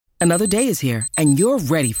Another day is here, and you're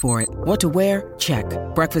ready for it. What to wear? Check.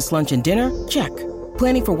 Breakfast, lunch, and dinner? Check.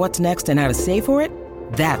 Planning for what's next and how to save for it?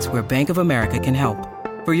 That's where Bank of America can help.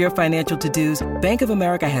 For your financial to-dos, Bank of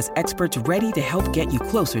America has experts ready to help get you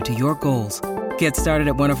closer to your goals. Get started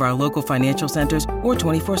at one of our local financial centers or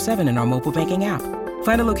 24/7 in our mobile banking app.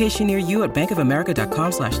 Find a location near you at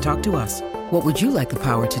bankofamerica.com/talktous. What would you like the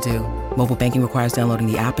power to do? Mobile banking requires downloading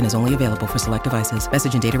the app and is only available for select devices.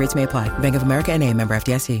 Message and data rates may apply. Bank of America N.A., member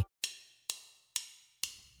FDIC.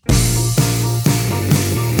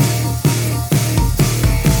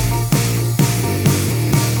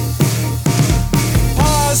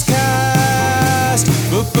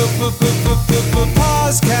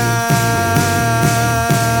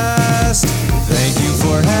 Pausecast. Thank you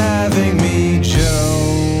for having me, Joe.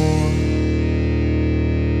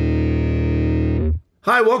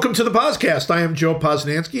 Hi, welcome to the Pausecast. I am Joe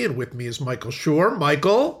Posnanski, and with me is Michael Schur.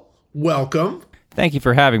 Michael, welcome. Thank you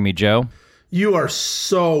for having me, Joe. You are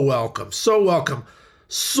so welcome. So welcome.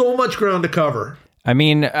 So much ground to cover. I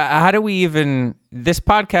mean, how do we even... This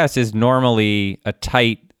podcast is normally a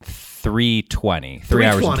tight 3:20, 3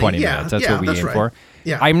 hours and 20 minutes. That's what we aim for.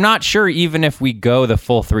 Yeah. I'm not sure even if we go the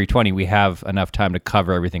full 3:20, we have enough time to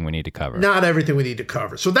cover everything we need to cover. Not everything we need to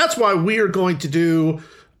cover. So that's why we are going to do,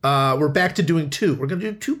 we're back to doing two. We're going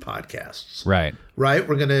to do two podcasts. Right. Right?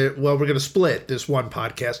 We're going to split this one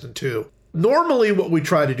podcast in two. Normally what we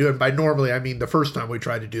try to do, and by normally I mean the first time we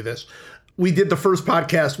tried to do this, we did the first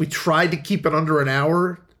podcast, we tried to keep it under an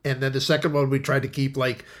hour. And then the second one we tried to keep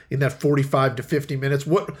like in that 45 to 50 minutes.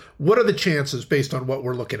 What are the chances based on what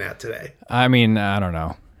we're looking at today? I mean, I don't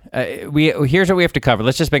know. Here's what we have to cover.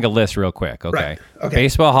 Let's just make a list real quick, okay? Right. Okay.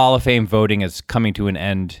 Baseball Hall of Fame voting is coming to an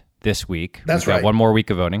end this week. That's We've got right. one more week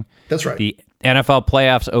of voting. That's right. The NFL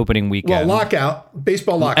playoffs opening weekend. Well, lockout,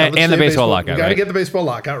 baseball lockout. And the baseball lockout, We got to right? get the baseball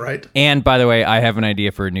lockout, right? And by the way, I have an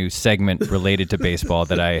idea for a new segment related to baseball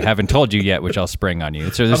that I haven't told you yet, which I'll spring on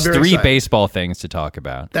you. So there's I'm very three excited. baseball things to talk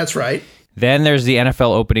about. That's right. Then there's the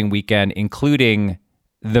NFL opening weekend, including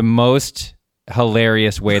the most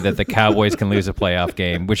hilarious way that the Cowboys can lose a playoff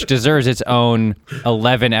game, which deserves its own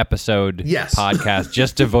 11-episode Yes. podcast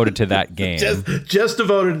just devoted to that game. Just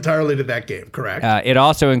devoted entirely to that game, correct? It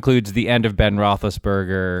also includes the end of Ben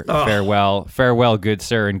Roethlisberger. Farewell, good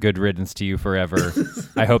sir, and good riddance to you forever.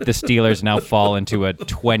 I hope the Steelers now fall into a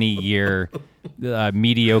 20-year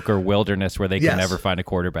mediocre wilderness where they can Yes. never find a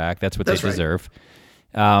quarterback. That's what That's they right. deserve.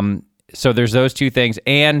 So there's those two things.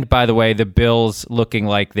 And by the way, the Bills looking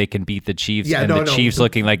like they can beat the Chiefs, Chiefs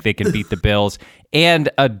looking like they can beat the Bills, and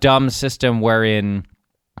a dumb system wherein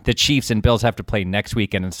the Chiefs and Bills have to play next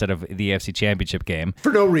weekend instead of the AFC Championship game.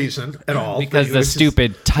 For no reason at all. Because It the was just-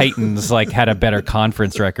 stupid Titans had a better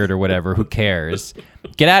conference record or whatever. Who cares?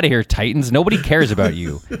 Get out of here, Titans. Nobody cares about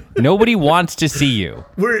you. Nobody wants to see you.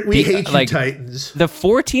 We hate you, Titans. The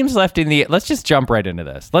four teams left in the... Let's just jump right into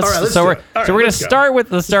this. All right, let's do it. All right, we're going let's to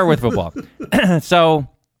go. start with football. So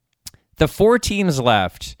the four teams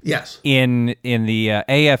left Yes. in the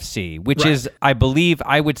AFC, which Right. is, I believe,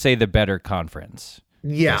 I would say the better conference.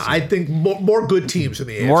 Yeah, I think more good teams in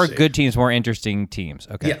the AFC. More good teams, more interesting teams.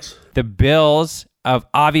 Okay. Yes. The Bills, of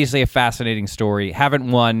obviously a fascinating story, haven't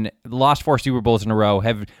won, lost 4 Super Bowls in a row,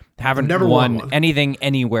 haven't Never won won one. anything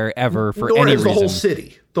anywhere ever for Nor any has reason. the whole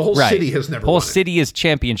city. The whole city has never whole won it. city is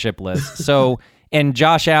championshipless. So, and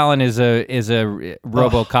Josh Allen is a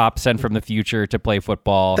RoboCop sent from the future to play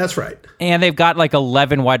football. That's right. And they've got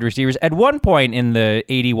 11 wide receivers. At one point in the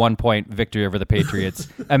 81-point victory over the Patriots,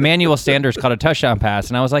 Emmanuel Sanders caught a touchdown pass,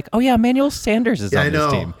 and I was like, "Oh yeah, Emmanuel Sanders is Yeah, on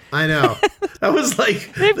this team." I know. I was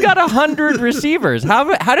like, They've got 100 receivers.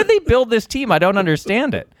 How did they build this team? I don't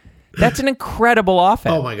understand it. That's an incredible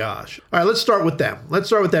offense. oh my gosh. All right, let's start with them. Let's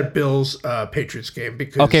start with that Bills Patriots game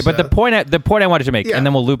because Okay, but the point I wanted to make, yeah, and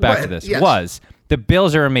then we'll loop back go to ahead. this, Yes. was the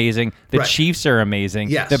Bills are amazing. The Right. Chiefs are amazing.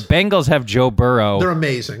 Yes. The Bengals have Joe Burrow. they're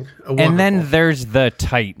amazing. And then there's the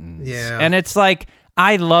Titans. Yeah. And it's like,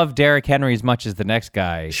 I love Derrick Henry as much as the next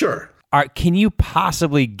guy. Sure. Can you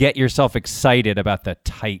possibly get yourself excited about the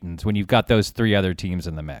Titans when you've got those 3 other teams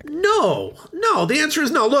in the mix? No. The answer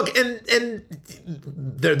is no. Look, and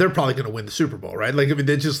they're probably going to win the Super Bowl, right?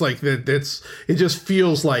 They're just it just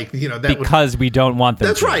feels like that Because we don't want them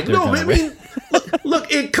That's to. right. They're No, gonna I win. mean,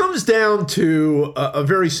 look, it comes down to a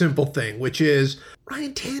very simple thing, which is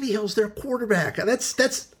Ryan Tannehill's their quarterback. That's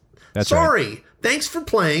sorry. right. Thanks for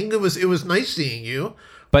playing. It was nice seeing you.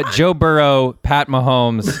 But Joe Burrow, Pat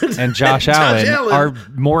Mahomes, and Josh Allen are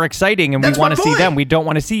more exciting, and we That's want my to see point. them. We don't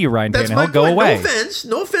want to see you, Ryan That's my Tannehill. Go point. away.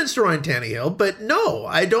 No offense to Ryan Tannehill, but no,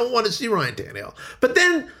 I don't want to see Ryan Tannehill. But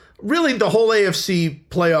then, really, the whole AFC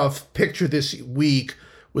playoff picture this week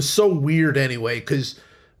was so weird anyway, because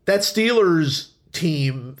that Steelers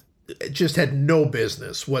team just had no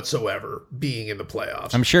business whatsoever being in the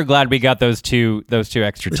playoffs. I'm sure glad we got those two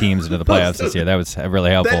extra teams into the playoffs this year. That was really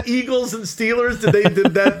helpful. That Eagles and Steelers,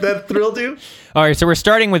 did that thrilled you? All right, so we're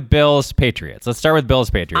starting with Bills Patriots. Let's start with Bills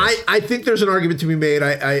Patriots. I think there's an argument to be made.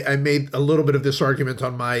 I made a little bit of this argument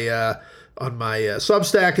on my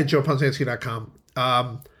Substack at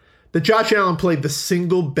joeponzanski.com. That Josh Allen played the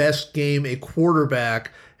single best game a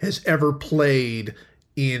quarterback has ever played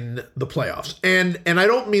in the playoffs. And I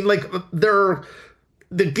don't mean like the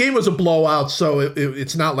game was a blowout, so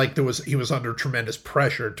it's not like he was under tremendous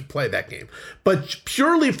pressure to play that game. But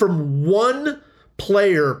purely from one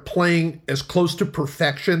player playing as close to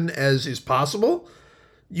perfection as is possible,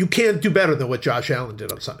 you can't do better than what Josh Allen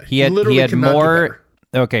did on Sunday. He had more.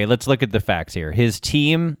 Okay, let's look at the facts here. His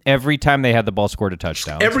team, every time they had the ball, scored a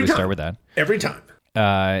touchdown. Every time. Start with that. Every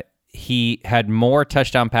time. He had more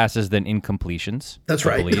touchdown passes than incompletions. That's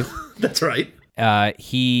right. I believe. That's right.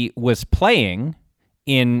 He was playing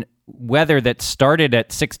in weather that started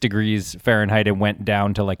at 6 degrees Fahrenheit and went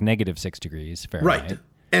down to like -6 degrees Fahrenheit. Right.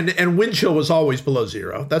 And wind chill was always below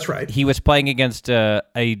 0. That's right. He was playing against a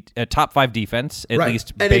top 5 defense, at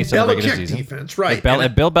least and based on the regular Belichick season. Defense, right. A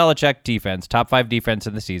Bill Belichick defense, top 5 defense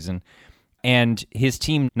in the season. And his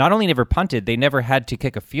team not only never punted, they never had to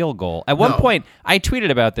kick a field goal. At one point, I tweeted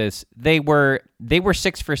about this. They were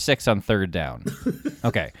 6 for 6 on third down.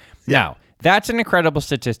 Okay. Now, that's an incredible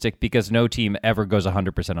statistic because no team ever goes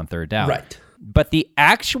 100% on third down. Right. But the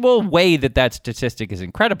actual way that statistic is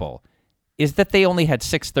incredible is that they only had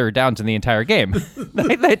 6 third downs in the entire game.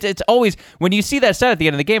 It's always, when you see that stat at the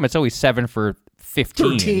end of the game, it's always 7 for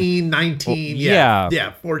 15. 13, 19,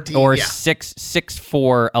 14. Or 6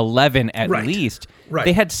 for 11 at least. Right.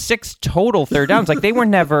 They had 6 total third downs. Like they were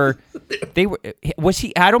never,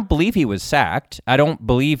 I don't believe he was sacked. I don't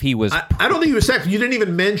believe he was. I don't think he was sacked. You didn't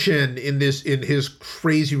even mention in his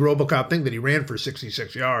crazy RoboCop thing that he ran for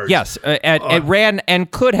 66 yards. Yes. It ran and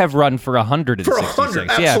could have run for 166. For 100,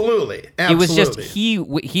 absolutely. It was just,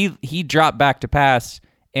 he dropped back to pass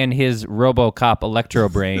and his RoboCop electro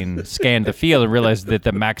brain scanned the field and realized that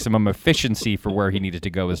the maximum efficiency for where he needed to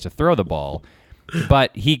go was to throw the ball.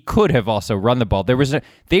 But he could have also run the ball.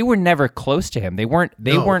 They were never close to him. They weren't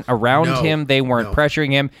around him. They weren't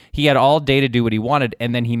pressuring him. He had all day to do what he wanted,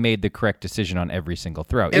 and then he made the correct decision on every single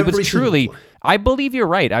throw. It was truly, I believe you're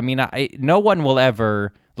right. I mean, no one will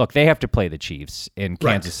ever look. They have to play the Chiefs in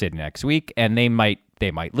Kansas City next week, and they might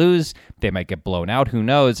lose. They might get blown out. Who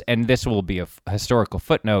knows? And this will be a historical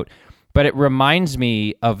footnote. But it reminds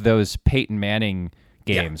me of those Peyton Manning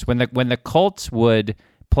games when the Colts would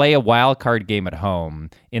play a wild card game at home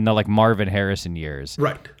in the like Marvin Harrison years.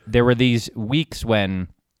 Right. There were these weeks when,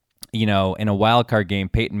 in a wild card game,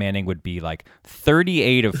 Peyton Manning would be like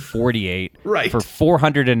 38 of 48 for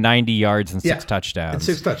 490 yards and 6 touchdowns. And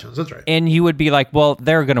 6 touchdowns, that's right. And you would be like, well,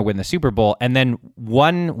 they're going to win the Super Bowl. And then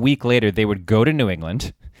 1 week later, they would go to New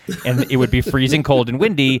England and it would be freezing cold and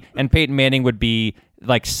windy. And Peyton Manning would be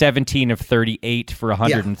like 17 of 38 for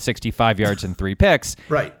 165 yards and 3 picks.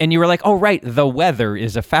 Right. And you were like, oh, right, the weather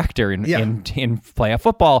is a factor in playoff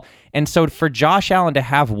football. And so for Josh Allen to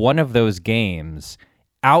have one of those games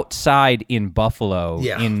outside in Buffalo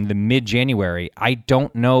in the mid-January, I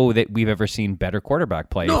don't know that we've ever seen better quarterback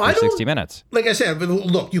play for 60 minutes. Like I said,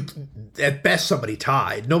 look, at best somebody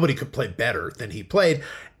tied. Nobody could play better than he played.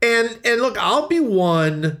 And look, I'll be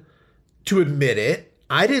one to admit it.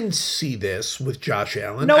 I didn't see this with Josh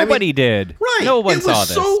Allen. Nobody did. Right. No one saw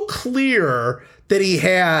this. It was so clear that he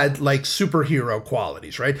had like superhero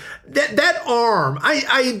qualities, right? That arm,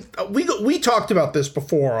 we talked about this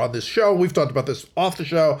before on this show. We've talked about this off the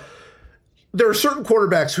show. There are certain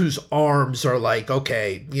quarterbacks whose arms are like,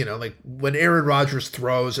 okay, like when Aaron Rodgers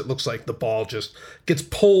throws, it looks like the ball just gets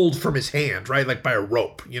pulled from his hand, right? Like by a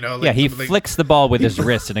rope, Like, he flicks the ball with his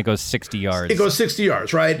wrist and it goes 60 yards. It goes 60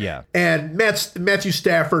 yards, right? Yeah. And Matthew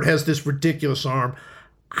Stafford has this ridiculous arm.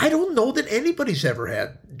 I don't know that anybody's ever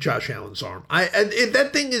had Josh Allen's arm. And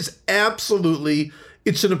that thing is absolutely,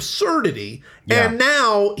 it's an absurdity. Yeah. And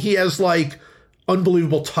now he has like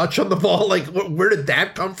unbelievable touch on the ball. Like, where did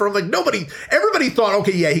that come from? Like everybody thought,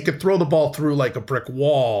 okay, yeah, he could throw the ball through like a brick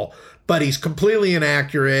wall, but he's completely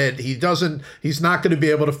inaccurate. He's not going to be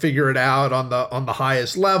able to figure it out on the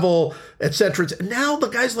highest level, etc. Now the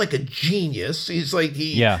guy's like a genius. He's like,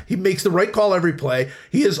 he makes the right call every play.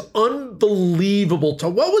 He is unbelievable.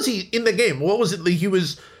 What was he in the game? What was it? He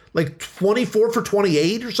was like 24 for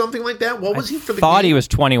 28 or something like that. What was he for the game? I thought he was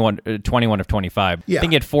 21 of 25. Yeah. I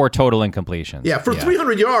think he had 4 total incompletions. Yeah, for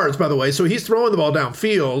 300 yards, by the way. So he's throwing the ball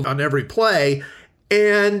downfield on every play.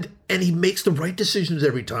 And he makes the right decisions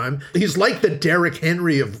every time. He's like the Derrick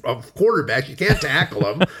Henry of quarterbacks. You can't tackle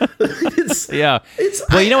him.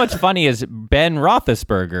 You know what's funny is Ben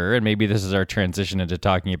Roethlisberger, and maybe this is our transition into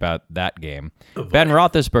talking about that game. Ben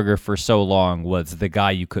Roethlisberger for so long was the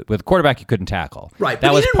guy with a quarterback you couldn't tackle. Right,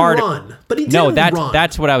 that was part run. But he didn't run.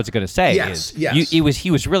 That's what I was going to say. Yes. He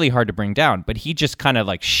was really hard to bring down, but he just kind of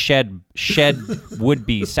like shed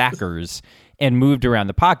would-be sackers and moved around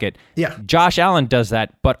the pocket. Yeah. Josh Allen does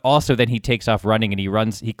that, but also then he takes off running and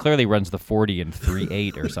he clearly runs the 40 in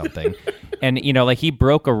 3.8 or something. And, you know, like he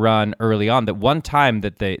broke a run early on that one time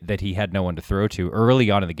that he had no one to throw to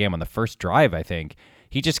early on in the game on the first drive, I think.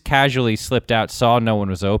 He just casually slipped out, saw no one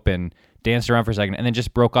was open, danced around for a second, and then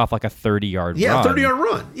just broke off like a 30-yard run. Yeah, 30-yard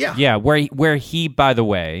run. Yeah. Yeah, where he, by the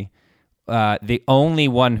way, the only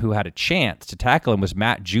one who had a chance to tackle him was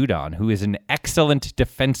Matt Judon, who is an excellent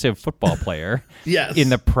defensive football player in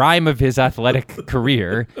the prime of his athletic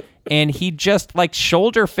career. And he just like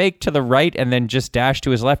shoulder faked to the right and then just dashed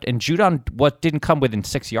to his left. And Judon didn't come within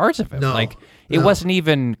 6 yards of him. It wasn't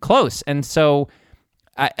even close. And so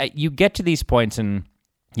you get to these points and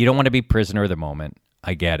you don't want to be prisoner of the moment.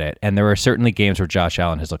 I get it. And there are certainly games where Josh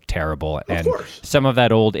Allen has looked terrible. And some of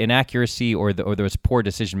that old inaccuracy or those poor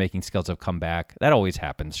decision-making skills have come back. That always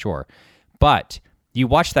happens, sure. But you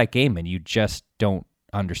watch that game and you just don't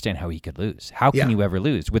understand how he could lose. How can you ever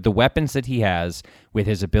lose? With the weapons that he has, with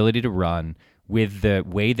his ability to run, with the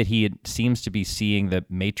way that he seems to be seeing the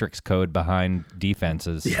matrix code behind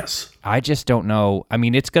defenses. Yes. I just don't know. I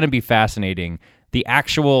mean, it's going to be fascinating. The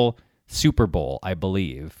actual Super Bowl, I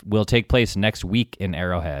believe, will take place next week in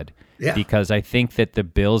Arrowhead because I think that the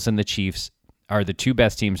Bills and the Chiefs are the two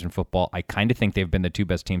best teams in football. I kind of think they've been the two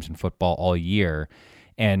best teams in football all year,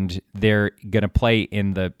 and they're going to play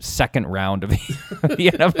in the second round of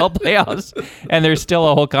the NFL playoffs, and there's still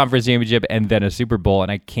a whole conference championship and then a Super Bowl,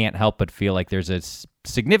 and I can't help but feel like there's a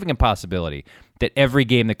significant possibility that every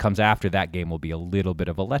game that comes after that game will be a little bit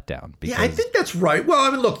of a letdown. I think that's right. Well, I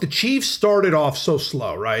mean, look, the Chiefs started off so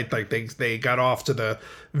slow, right? Like they got off to the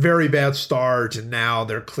very bad start, and now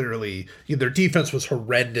they're clearly, their defense was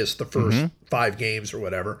horrendous the first 5 games or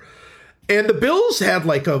whatever. And the Bills had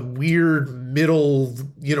like a weird middle,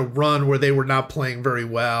 run where they were not playing very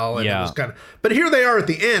well. And it was kind of, but here they are at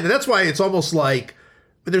the end. And that's why it's almost like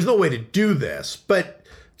there's no way to do this, but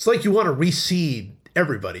it's like you want to reseed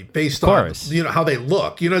everybody based on how they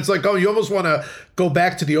look. It's like, you almost want to go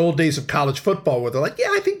back to the old days of college football where they're like,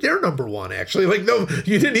 I think they're number one actually. Like, no,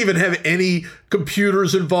 you didn't even have any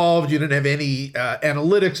computers involved, you didn't have any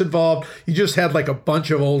analytics involved. You just had like a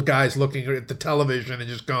bunch of old guys looking at the television and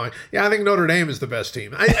just going, I think Notre Dame is the best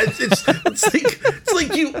team. It's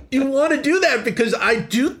like you want to do that because I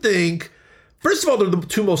do think, first of all, they're the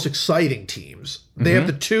two most exciting teams. They have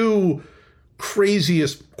the two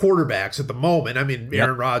craziest quarterbacks at the moment. I mean,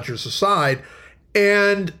 Aaron Rodgers aside.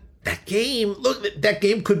 And that game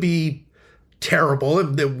could be terrible.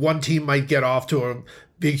 And the one team might get off to a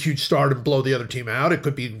big, huge start and blow the other team out. It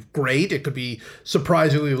could be great. It could be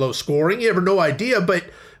surprisingly low scoring. You have no idea, but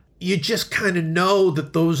you just kind of know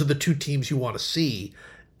that those are the two teams you want to see.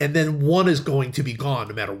 And then one is going to be gone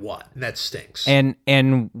no matter what. And that stinks. And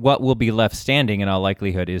what will be left standing in all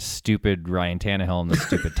likelihood is stupid Ryan Tannehill and the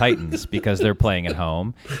stupid Titans because they're playing at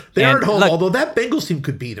home. They are at home, although that Bengals team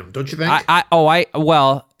could beat them, don't you think?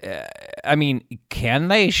 I mean, can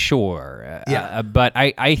they? Sure. But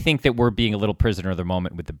I think that we're being a little prisoner of the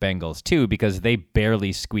moment with the Bengals, too, because they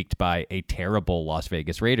barely squeaked by a terrible Las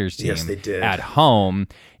Vegas Raiders team at home.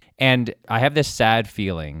 And I have this sad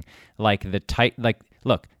feeling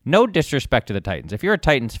look, no disrespect to the Titans. If you're a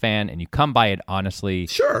Titans fan and you come by it honestly,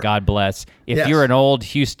 God bless. If you're an old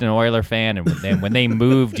Houston Oiler fan and when they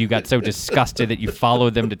moved, you got so disgusted that you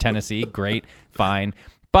followed them to Tennessee, great, fine.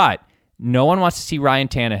 But no one wants to see Ryan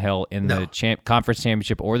Tannehill in the conference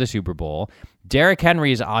championship or the Super Bowl. Derrick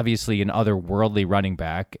Henry is obviously an otherworldly running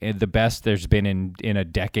back, the best there's been in a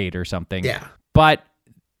decade or something. Yeah. But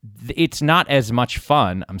it's not as much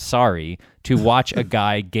fun, I'm sorry, to watch a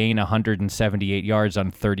guy gain 178 yards on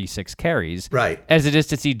 36 carries as it is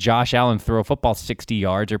to see Josh Allen throw a football 60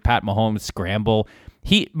 yards or Pat Mahomes scramble.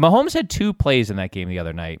 Mahomes had 2 plays in that game the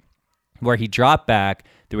other night where he dropped back,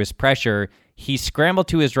 there was pressure, he scrambled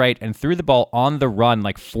to his right and threw the ball on the run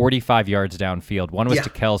like 45 yards downfield. One was to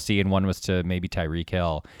Kelce and one was to maybe Tyreek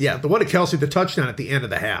Hill. Yeah, the one to Kelce, the touchdown at the end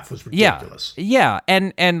of the half was ridiculous. Yeah.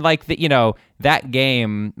 And like that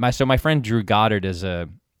game, my friend Drew Goddard is a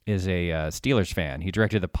Steelers fan. He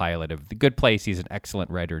directed the pilot of The Good Place. He's an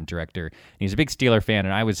excellent writer and director. And he's a big Steeler fan,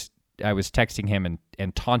 and I was texting him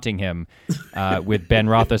and taunting him with Ben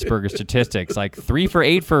Roethlisberger statistics, like 3 for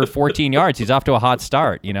 8 for 14 yards. He's off to a hot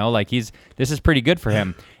start, like this is pretty good for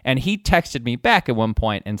him. And he texted me back at one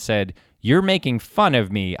point and said, "You're making fun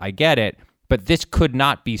of me. I get it, but this could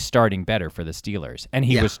not be starting better for the Steelers." And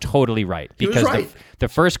he was totally right, because the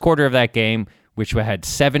first quarter of that game, which had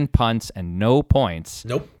 7 punts and no points,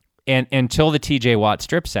 and until the TJ Watt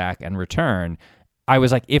strip sack and return, I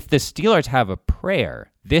was like, if the Steelers have a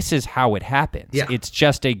prayer, this is how it happens. Yeah. It's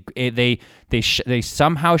just they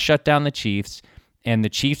somehow shut down the Chiefs, and the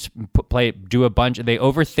Chiefs do a bunch. They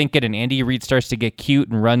overthink it, and Andy Reid starts to get cute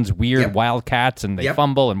and runs weird wildcats, and they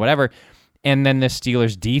fumble and whatever. And then the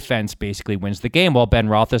Steelers defense basically wins the game, while Ben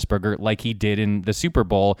Roethlisberger, like he did in the Super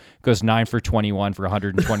Bowl, goes 9 for 21 for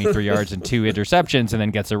 123 yards and 2 interceptions, and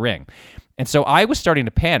then gets a ring. And so I was starting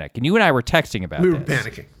to panic, and you and I were texting about this. We were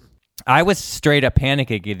panicking. I was straight up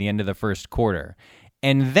panicking at the end of the first quarter.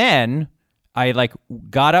 And then I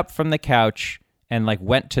got up from the couch and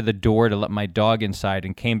went to the door to let my dog inside,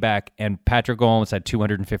 and came back, and Patrick Mahomes had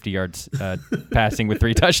 250 yards passing with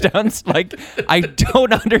 3 touchdowns. I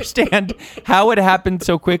don't understand how it happened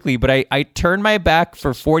so quickly, but I turned my back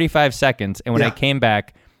for 45 seconds, and when I came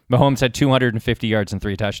back, Mahomes had 250 yards and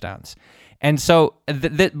 3 touchdowns. And so,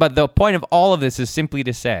 but the point of all of this is simply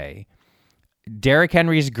to say, Derrick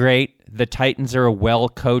Henry's great. The Titans are a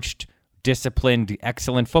well-coached, disciplined,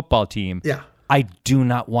 excellent football team. Yeah. I do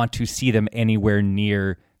not want to see them anywhere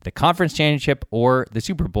near the conference championship or the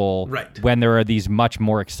Super Bowl when there are these much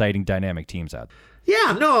more exciting, dynamic teams out there.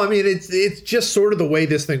 Yeah, no, I mean, it's just sort of the way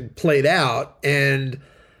this thing played out. And,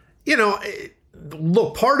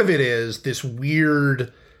 look, part of it is this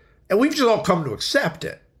weird, and we've just all come to accept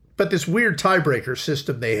it, but this weird tiebreaker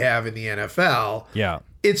system they have in the NFL. Yeah.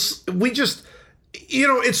 It's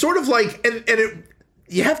sort of like,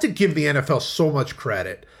 you have to give the NFL so much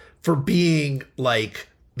credit for being like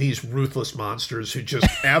these ruthless monsters who just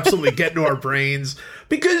absolutely get into our brains,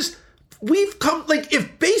 because we've come,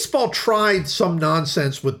 if baseball tried some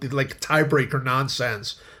nonsense with tiebreaker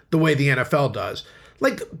nonsense the way the NFL does,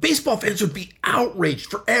 baseball fans would be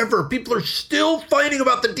outraged forever. People are still fighting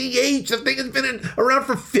about the DH. The thing has been around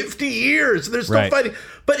for 50 years. And they're still fighting.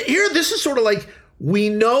 But here, this is sort of we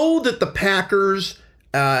know that the Packers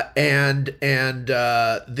and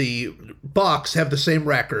the Bucks have the same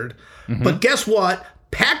record, but guess what?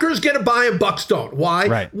 Packers get a bye and Bucks don't. Why?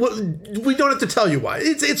 Right. We don't have to tell you why.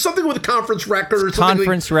 It's something with a conference record, or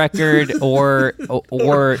conference record, or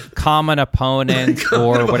common opponent,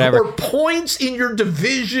 or whatever, or points in your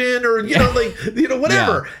division, or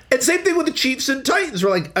whatever. Yeah. And same thing with the Chiefs and Titans.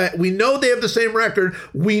 We're we know they have the same record.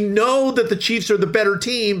 We know that the Chiefs are the better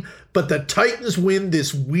team, but the Titans win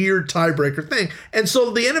this weird tiebreaker thing. And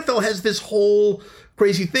so the NFL has this whole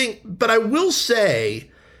crazy thing. But I will say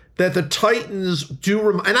that the Titans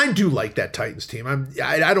do, and I do like that Titans team.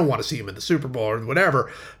 I don't want to see them in the Super Bowl or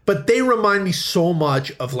whatever, but they remind me so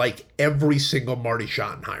much of every single Marty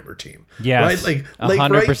Schottenheimer team. Yes, right?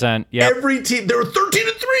 100%. Yeah, every team, they were 13-3.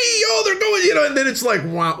 Oh, they're going, and then it's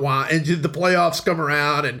wah wah, and the playoffs come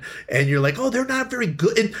around, and you're like, oh, they're not very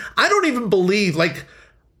good. And I don't even believe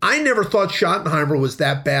I never thought Schottenheimer was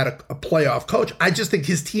that bad a playoff coach. I just think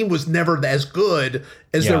his team was never as good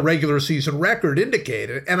as their regular season record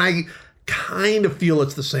indicated. And I kind of feel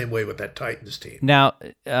it's the same way with that Titans team. Now,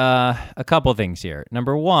 a couple things here.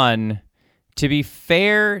 Number one, to be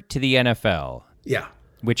fair to the NFL,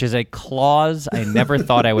 which is a clause I never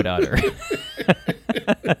thought I would utter.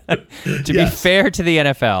 Be fair to the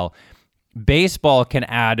NFL, baseball can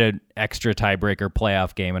add an extra tiebreaker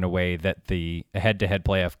playoff game in a way that the head-to-head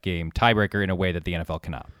playoff game tiebreaker in a way that the NFL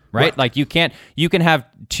cannot, right? You can have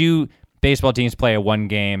 2 baseball teams play a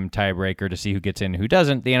 1-game tiebreaker to see who gets in and who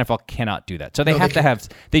doesn't. The NFL cannot do that. So they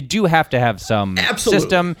they do have to have some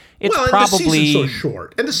system. It's probably the season's so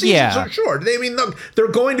short. And the season's so short. Look, there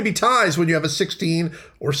are going to be ties when you have a 16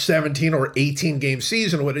 or 17 or 18 game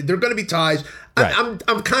season. There are going to be ties. Right.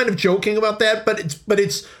 I'm kind of joking about that, but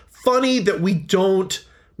it's funny that we don't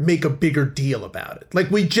make a bigger deal about it.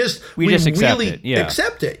 We just accept really it. Yeah.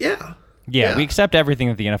 Accept it. Yeah. Yeah, we accept everything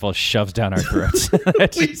that the NFL shoves down our throats.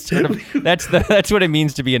 That's what it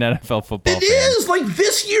means to be an NFL football fan. It is.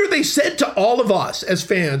 This year they said to all of us as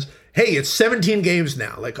fans, hey, it's 17 games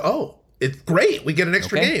now. Oh, it's great. We get an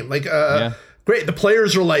extra game. Great. The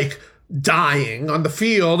players are dying on the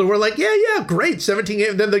field, and we're yeah, great, 17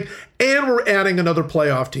 games. Then and we're adding another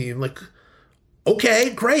playoff team. Okay,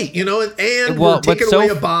 great. And we're taking away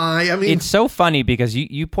a bye. I mean, it's so funny because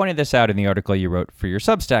you pointed this out in the article you wrote for your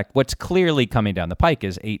Substack. What's clearly coming down the pike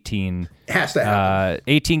is 18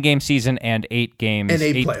 game season and 8 games, and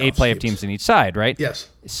 8 playoff teams in each side, right? Yes.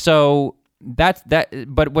 So that's that.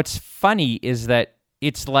 But what's funny is that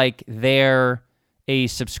it's like they're a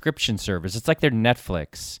subscription service. It's like they're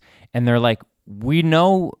Netflix, and they're like, we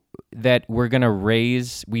know that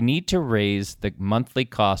we need to raise the monthly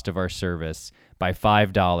cost of our service by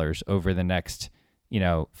 $5 over the next,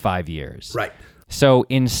 5 years. Right. So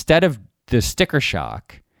instead of the sticker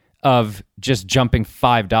shock of just jumping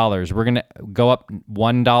 $5, we're going to go up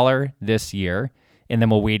 $1 this year, and then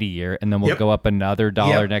we'll wait a year, and then we'll go up another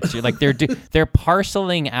 $1 next year. Like they're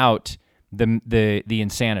parceling out the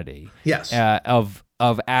insanity. Yes.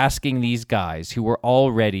 Of asking these guys who were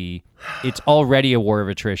it's already a war of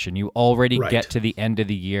attrition. You already get to the end of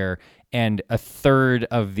the year, and a third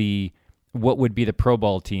of what would be the Pro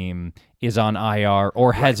Bowl team is on IR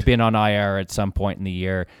or has been on IR at some point in the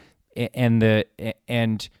year.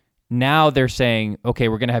 And now they're saying, okay,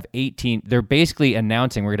 we're going to have 18. They're basically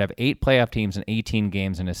announcing we're going to have 8 playoff teams and 18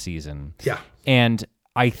 games in a season. Yeah. And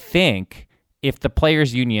I think if the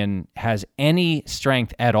Players Union has any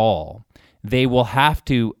strength at all, they will have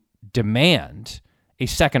to demand a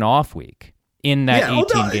second off week in that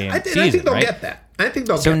 18-game season. I think they'll get that. I think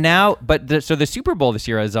they'll get that. So the Super Bowl this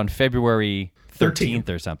year is on February 13th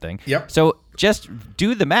or something. Yep. So just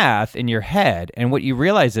do the math in your head, and what you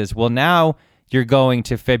realize is, well, now you're going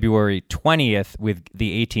to February 20th with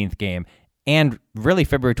the 18th game, and really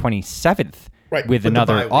February 27th with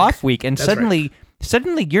another off week, and suddenly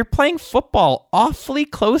you're playing football awfully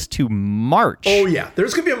close to March. Oh, yeah.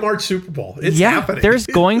 There's going to be a March Super Bowl. It's happening. There's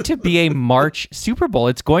going to be a March Super Bowl.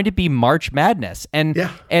 It's going to be March Madness. And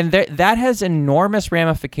that has enormous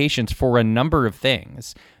ramifications for a number of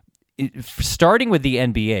things, starting with the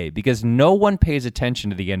NBA, because no one pays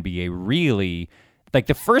attention to the NBA really. Like,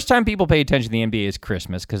 the first time people pay attention to the NBA is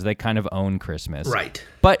Christmas, because they kind of own Christmas. Right.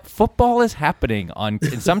 But football is happening and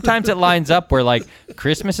sometimes it lines up where, like,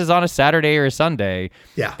 Christmas is on a Saturday or a Sunday.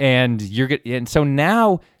 Yeah. And so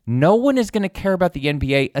now no one is going to care about the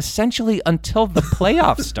NBA essentially until the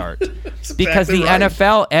playoffs start. Because the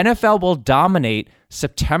NFL will dominate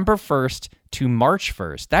September 1st to March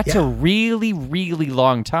 1st. That's a really, really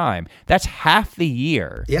long time. That's half the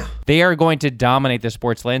year. Yeah. They are going to dominate the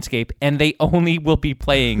sports landscape, and they only will be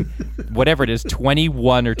playing whatever it is,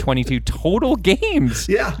 21 or 22 total games.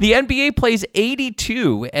 Yeah. The NBA plays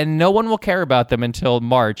 82, and no one will care about them until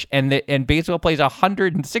March, and baseball plays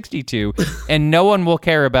 162, and no one will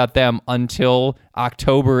care about them until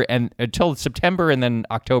until September and then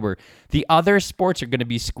October. The other sports are going to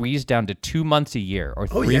be squeezed down to 2 months a year or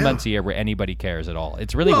 3 months a year where anybody cares at all.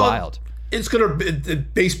 It's really wild. It's going to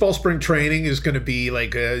baseball spring training is going to be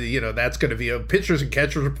like that's going to be a pitchers and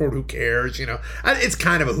catchers report. Who cares? It's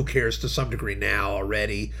kind of a who cares to some degree now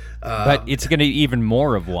already. But it's going to be even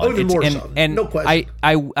more of one. Even more so. No question.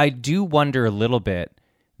 I do wonder a little bit.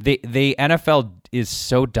 The NFL is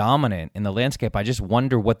so dominant in the landscape. I just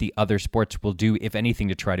wonder what the other sports will do, if anything,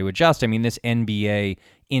 to try to adjust. I mean, this NBA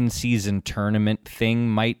in-season tournament thing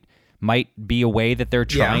might be a way that they're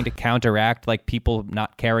trying to counteract, like, people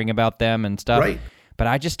not caring about them and stuff. Right. But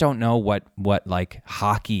I just don't know what like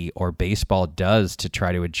hockey or baseball does to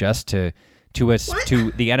try to adjust to the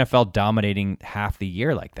NFL dominating half the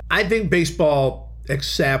year like that. I think baseball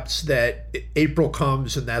accepts that April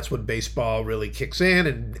comes and that's when baseball really kicks in,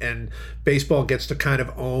 and baseball gets to kind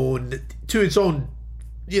of own to its own,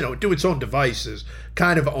 do its own devices,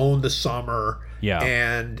 kind of own the summer. Yeah.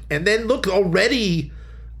 And then look, already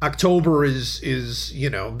October is that's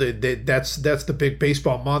the big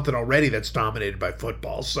baseball month, and already that's dominated by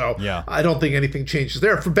football. So I don't think anything changes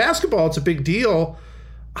there. For basketball, it's a big deal.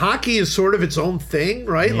 Hockey is sort of its own thing,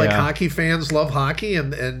 right? Yeah. Like, hockey fans love hockey,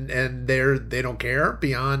 and they don't care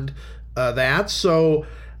beyond that. So,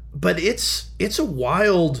 but it's a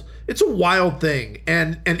wild thing.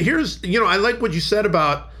 And here's, I like what you said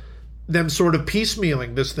about them sort of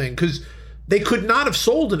piecemealing this thing, because they could not have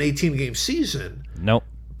sold an 18-game season. Nope.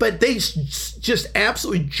 But they just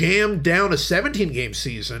absolutely jammed down a 17-game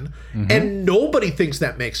season, and nobody thinks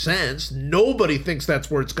that makes sense. Nobody thinks that's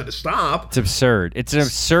where it's going to stop. It's absurd. It's an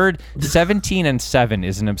absurd 17-7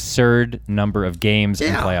 is an absurd number of games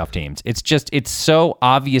and playoff teams. It's so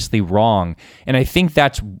obviously wrong, and I think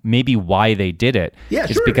that's maybe why they did it. Yeah,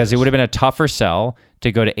 it's because it would have been a tougher sell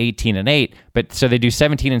to go to 18-8, but so they do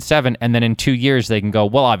 17-7, and then in 2 years they can go,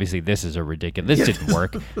 well, obviously this is this didn't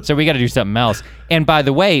work, so we got to do something else. And by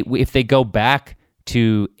the way, if they go back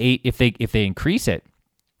to 8, if they increase it,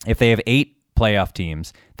 if they have 8 playoff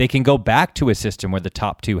teams, they can go back to a system where the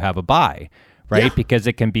top 2 have a bye, right? Yeah. Because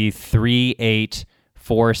it can be 3-8,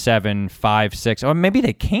 4-7, 5-6, or maybe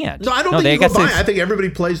they can't. No, I don't think you go bye. I think everybody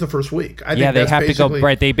plays the first week. I think they have to go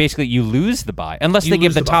right. They basically you lose the bye unless they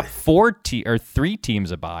give the top 4 or 3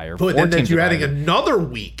 teams a bye or 4 teams. You're adding another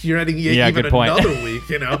week. You're adding even another week.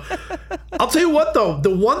 I'll tell you what though.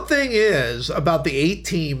 The one thing is about the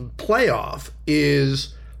 8-team playoff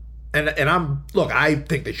is, and I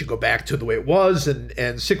think they should go back to the way it was, and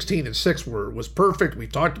 16-6 was perfect. We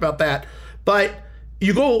talked about that, but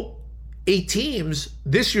you go 8 teams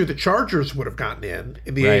this year. The Chargers would have gotten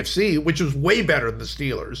in the AFC, which was way better than the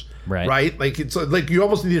Steelers. Right? Like it's like you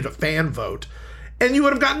almost needed a fan vote, and you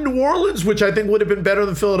would have gotten New Orleans, which I think would have been better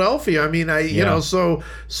than Philadelphia. I mean, so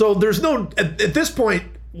there's no at this point.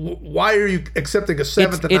 Why are you accepting a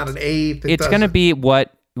 7th and not an 8th? It's going to be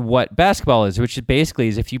what basketball is, which basically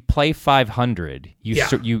is if you play 500, you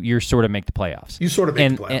sort of make the playoffs. You sort of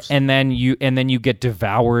make the playoffs, and then you get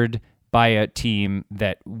devoured by a team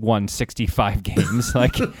that won 65 games,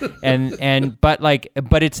 but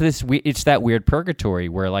it's that weird purgatory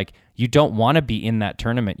where like you don't want to be in that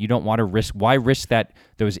tournament. You don't want to risk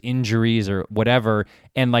those injuries or whatever,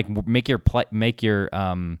 and like make your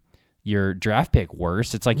draft pick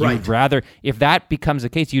worse. It's like you'd rather, if that becomes the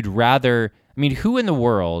case, you'd rather. I mean, who in the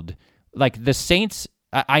world, like the Saints?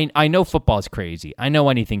 I know football is crazy. I know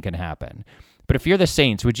anything can happen, but if you're the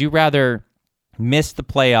Saints, would you rather miss the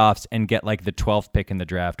playoffs and get like the 12th pick in the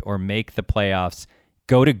draft, or make the playoffs,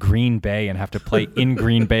 go to Green Bay and have to play in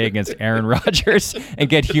Green Bay against Aaron Rodgers and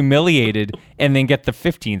get humiliated, and then get the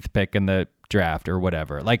 15th pick in the draft or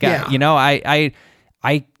whatever? Like, that's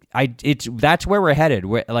where we're headed.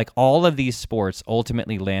 Where like all of these sports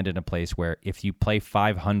ultimately land in a place where if you play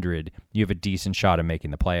 500, you have a decent shot of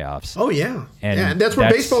making the playoffs. Oh yeah, and that's where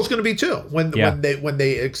baseball's going to be too when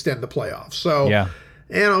they extend the playoffs. So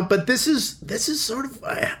but this is sort of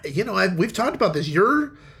we've talked about this.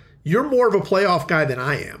 You're more of a playoff guy than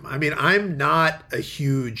I am. I mean, I'm not a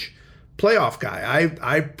huge playoff guy.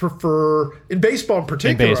 I prefer, in baseball in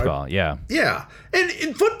particular. In baseball, yeah. And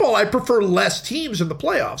in football, I prefer less teams in the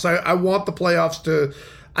playoffs. I want the playoffs to.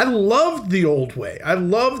 I loved the old way. I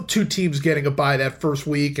loved 2 teams getting a bye that first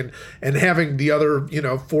week and having the other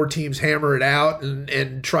 4 teams hammer it out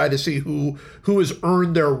and try to see who has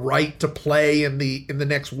earned their right to play in the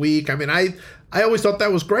next week. I mean, I always thought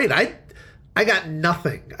that was great. I got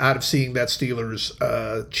nothing out of seeing that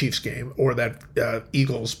Steelers Chiefs game or that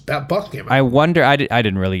Eagles Bucks game. I wonder. I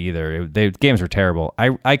didn't really either. The games were terrible.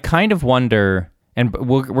 I kind of wonder. And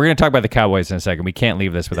we're going to talk about the Cowboys in a second. We can't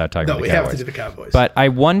leave this without talking about the Cowboys. No, we have to do the Cowboys. But I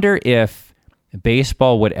wonder if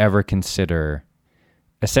baseball would ever consider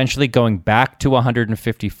essentially going back to a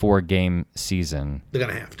 154-game season. They're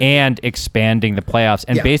going to have to. And expanding the playoffs.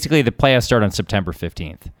 And basically the playoffs start on September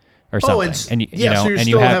 15th or something. So you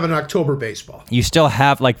still have an October baseball. You still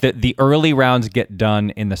have, like, the early rounds get done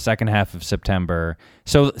in the second half of September.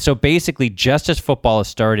 So basically, just as football is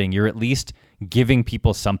starting, you're at least giving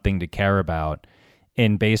people something to care about.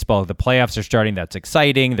 In baseball, the playoffs are starting. That's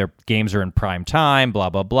exciting. Their games are in prime time, blah,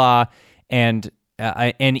 blah, blah. And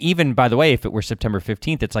even, by the way, if it were September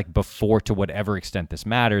 15th, it's like before, to whatever extent this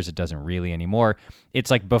matters, it doesn't really anymore. It's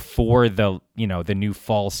like before the new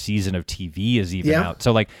fall season of TV is even out.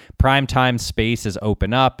 So like prime time space is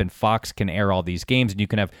open up and Fox can air all these games and you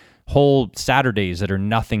can have whole Saturdays that are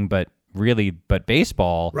nothing but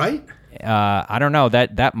baseball. Right. I don't know.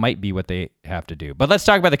 That might be what they have to do. But let's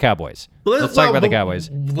talk about the Cowboys. Let's talk about the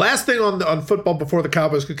Cowboys. Last thing on football before the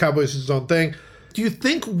Cowboys, because Cowboys is his own thing. Do you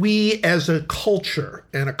think we as a culture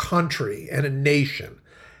and a country and a nation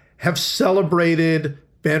have celebrated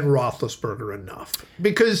Ben Roethlisberger enough?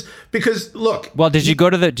 Because look. Well, did you go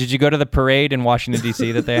to the parade in Washington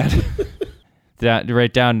D.C. that they had?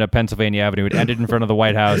 Right down to Pennsylvania Avenue. It ended in front of the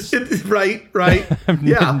White House. Right.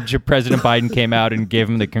 Yeah. President Biden came out and gave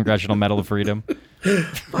him the Congressional Medal of Freedom.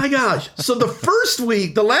 My gosh. So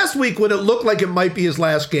the last week when it looked like it might be his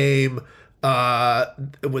last game,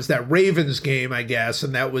 it was that Ravens game, I guess.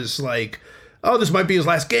 And that was like, oh, this might be his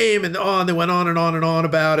last game. And they went on and on and on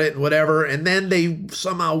about it and whatever. And then they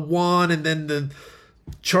somehow won. And then the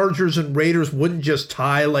Chargers and Raiders wouldn't just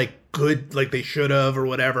tie like they should have or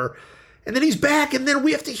whatever. And then he's back, and then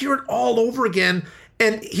we have to hear it all over again.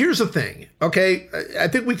 And here's the thing, okay? I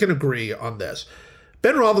think we can agree on this.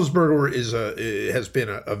 Ben Roethlisberger has been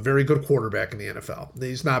a very good quarterback in the NFL.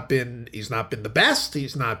 He's not been the best.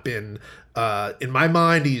 He's not been in my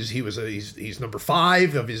mind. He's number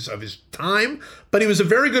 5 of his time. But he was a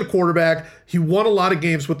very good quarterback. He won a lot of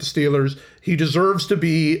games with the Steelers. He deserves to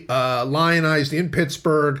be lionized in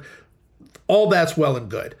Pittsburgh. All that's well and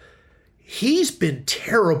good. he's been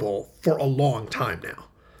terrible for a long time now.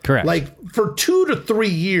 Correct. Like for 2 to 3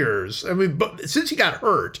 years. I mean, but since he got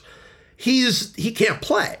hurt, he can't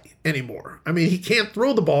play anymore. I mean, he can't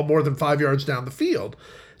throw the ball more than 5 yards down the field.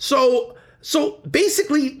 So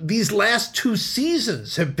basically these last 2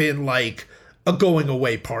 seasons have been like a going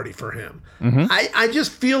away party for him. Mm-hmm. I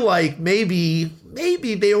just feel like maybe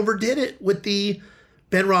they overdid it with the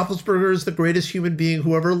Ben Roethlisberger is the greatest human being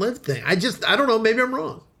who ever lived thing. I don't know. Maybe I'm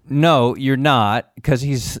wrong. No, you're not, because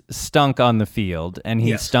he's stunk on the field, and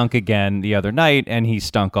he stunk again the other night, and he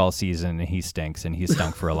stunk all season, and he stinks, and he's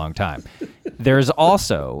stunk for a long time. There's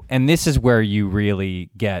also, and this is where you really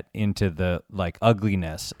get into the like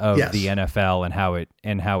ugliness of the NFL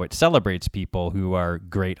and how it celebrates people who are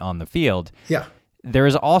great on the field. Yeah. There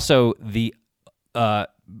is also the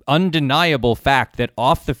undeniable fact that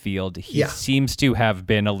off the field, he seems to have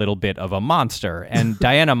been a little bit of a monster. And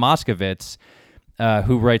Diana Moskovitz,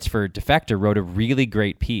 who writes for Defector, wrote a really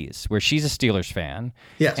great piece where she's a Steelers fan.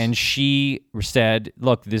 Yes. And she said,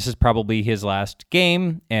 look, this is probably his last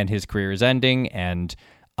game and his career is ending. And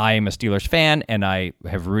I am a Steelers fan and I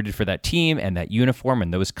have rooted for that team and that uniform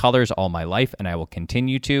and those colors all my life, and I will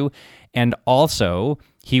continue to. And also,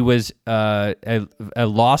 he was a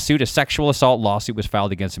lawsuit, a sexual assault lawsuit was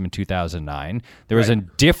filed against him in 2009. There was a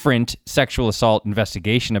different sexual assault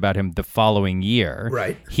investigation about him the following year.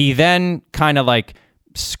 Right. He then kind of like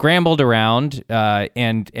scrambled around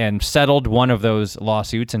and settled one of those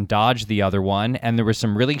lawsuits and dodged the other one. And there was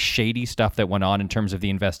some really shady stuff that went on in terms of the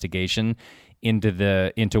investigation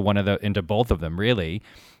into both of them, really.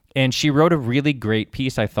 And she wrote a really great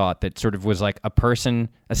piece, I thought, that sort of was like a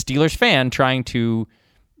Steelers fan trying to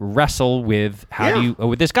wrestle with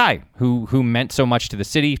with this guy who meant so much to the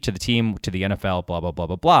city, to the team, to the NFL, blah, blah, blah,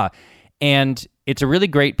 blah, blah. And it's a really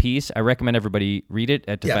great piece. I recommend everybody read it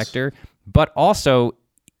at Defector. Yes. But also,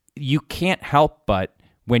 you can't help but,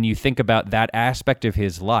 when you think about that aspect of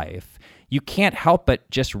his life, you can't help but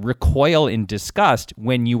just recoil in disgust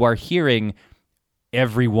when you are hearing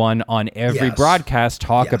everyone on every broadcast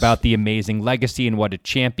talk about the amazing legacy and what a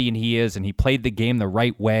champion he is, and he played the game the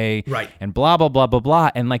right way, and blah, blah, blah, blah, blah.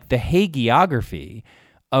 And like the hagiography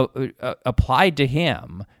applied to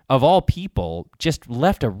him, of all people, just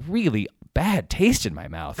left a really bad taste in my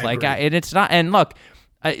mouth. And it's not, and look,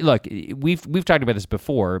 we've talked about this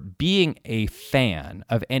before. Being a fan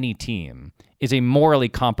of any team is a morally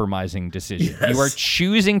compromising decision. Yes. You are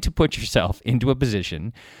choosing to put yourself into a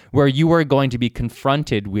position where you are going to be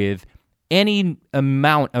confronted with any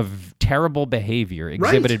amount of terrible behavior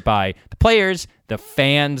exhibited by the players, the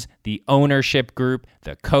fans, the ownership group,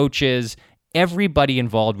 the coaches. Everybody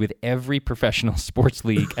involved with every professional sports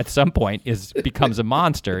league at some point becomes a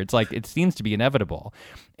monster. It's like, it seems to be inevitable.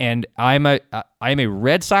 And I'm a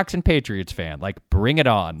Red Sox and Patriots fan. Like, bring it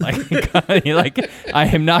on. Like I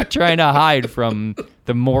am not trying to hide from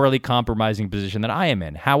the morally compromising position that I am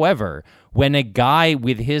in. However, when a guy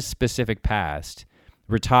with his specific past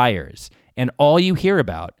retires and all you hear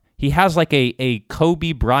about, he has like a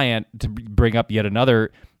Kobe Bryant, to bring up yet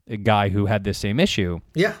another guy who had this same issue.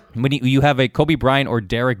 Yeah. When you have a Kobe Bryant or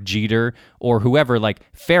Derek Jeter or whoever, like,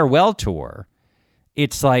 farewell tour,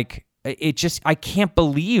 it's like, I can't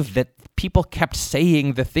believe that people kept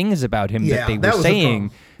saying the things about him that they were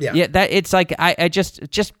saying. It's like, I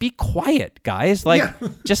just be quiet, guys. Like,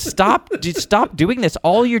 just stop doing this.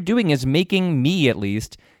 All you're doing is making me, at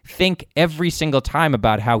least, think every single time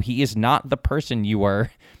about how he is not the person you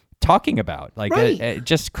are talking about. Like,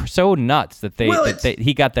 just so nuts that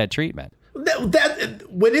he got that treatment. That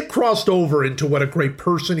when it crossed over into what a great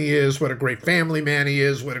person he is, what a great family man he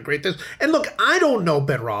is, what a great this. And look, I don't know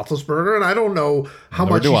Ben Roethlisberger, and I don't know how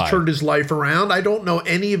much he's turned his life around. I don't know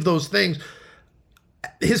any of those things.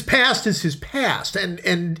 His past is his past,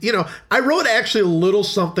 and you know, I wrote actually a little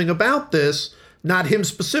something about this, not him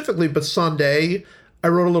specifically, but Sunday I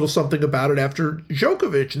wrote a little something about it after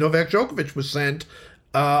Novak Djokovic was sent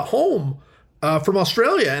home from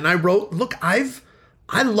Australia, and I wrote, look,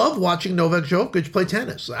 I love watching Novak Djokovic play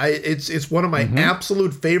tennis. It's one of my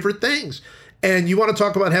absolute favorite things. And you want to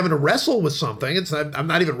talk about having to wrestle with something? I'm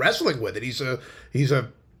not even wrestling with it. He's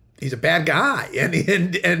a bad guy, and he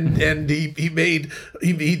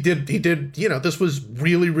did. You know, this was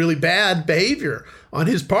really, really bad behavior on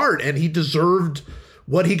his part, and he deserved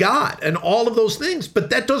what he got, and all of those things. But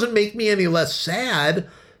that doesn't make me any less sad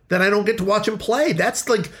that I don't get to watch him play. That's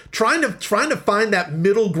like trying to find that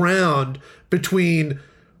middle ground between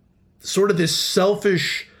sort of this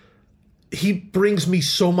selfish, he brings me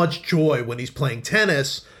so much joy when he's playing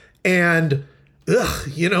tennis, and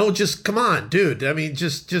you know, just come on, dude. I mean,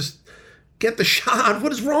 just get the shot.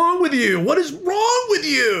 What is wrong with you? What is wrong with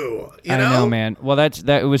you? I know, man. Well, that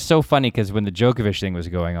it was so funny because when the Djokovic thing was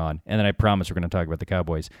going on, and then I promise we're going to talk about the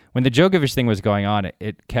Cowboys. When the Djokovic thing was going on,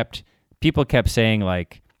 people kept saying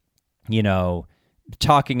like,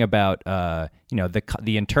 talking about the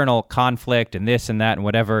internal conflict and this and that and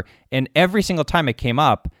whatever. And every single time it came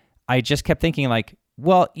up, I just kept thinking like,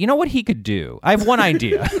 well, you know what he could do? I have one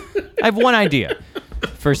idea.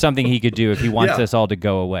 For something he could do if he wants this all to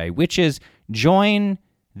go away, which is join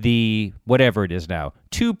the whatever it is now,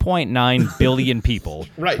 2.9 billion people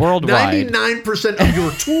worldwide. 99% of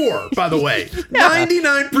your tour, by the way.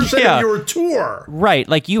 99% of your tour. Right.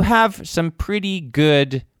 Like you have some pretty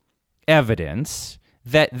good evidence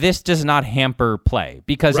that this does not hamper play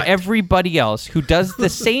because everybody else who does the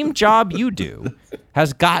same job you do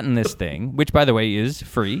has gotten this thing, which by the way is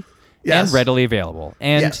free and readily available.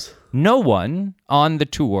 And no one on the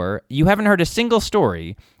tour, you haven't heard a single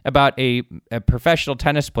story about a professional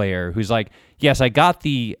tennis player who's like, yes, I got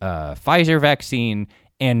the Pfizer vaccine,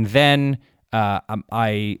 and then I've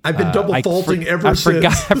been double faulting ever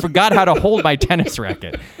since. I forgot how to hold my tennis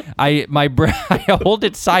racket. I hold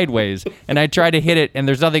it sideways, and I try to hit it, and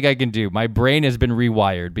there's nothing I can do. My brain has been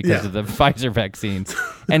rewired because of the Pfizer vaccine,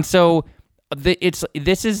 and so.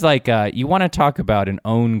 This is like you want to talk about an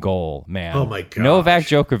own goal, man. Oh my god, Novak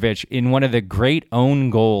Djokovic in one of the great own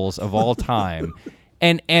goals of all time,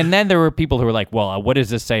 and then there were people who were like, well, what does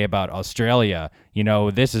this say about Australia?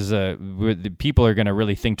 This is people are going to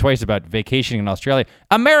really think twice about vacationing in Australia.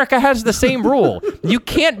 America has the same rule. You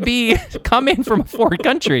can't come in from a foreign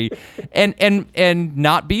country and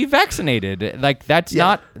not be vaccinated. Like that's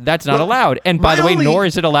not allowed. And by the way, nor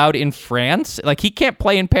is it allowed in France. Like he can't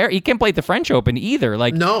play in Paris. He can't play at the French Open either.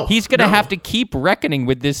 Like he's going to have to keep reckoning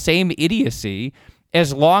with this same idiocy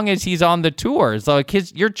as long as he's on the tour. So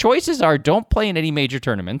your choices are don't play in any major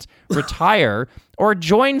tournaments, retire, or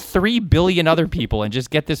join 3 billion other people and just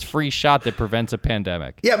get this free shot that prevents a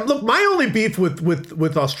pandemic. Yeah, look, my only beef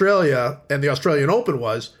with Australia and the Australian Open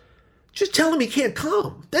was just tell him he can't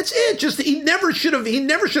come. That's it. Just he never should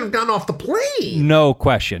have gone off the plane. No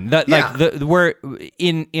question. We're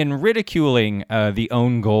in ridiculing the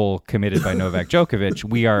own goal committed by Novak Djokovic.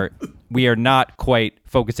 We are not quite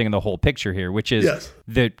focusing on the whole picture here, which is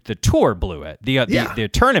the tour blew it. The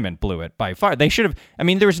tournament blew it by far. They should have. I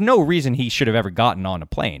mean, there was no reason he should have ever gotten on a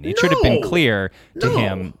plane. It should have been clear to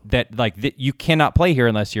him that you cannot play here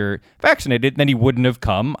unless you're vaccinated. Then he wouldn't have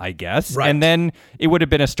come, I guess. Right. And then it would have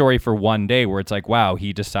been a story for one day where it's like, wow,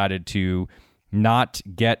 he decided to not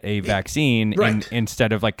get a vaccine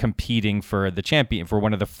instead of like competing for the champion for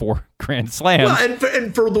one of the 4 Grand Slams. Well,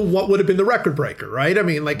 and for what would have been the record breaker, right? I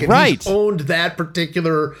mean, like he's owned that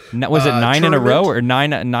particular. Was it 9 in a row or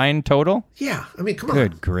nine total? Yeah, I mean, come on.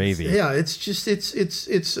 Good gravy. Yeah, it's just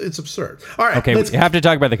it's absurd. All right, okay, we have to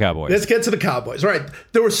talk about the Cowboys. Let's get to the Cowboys. All right,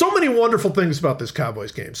 there were so many wonderful things about this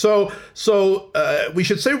Cowboys game. So we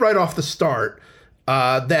should say right off the start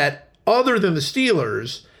that other than the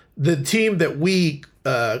Steelers, the team that we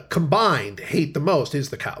combined hate the most is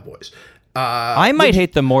the Cowboys. I might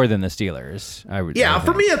hate them more than the Steelers.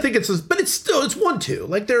 For me, I think it's 1-2.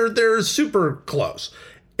 Like they're super close,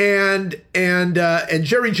 and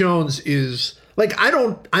Jerry Jones is like I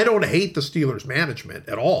don't hate the Steelers management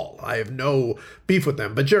at all. I have no beef with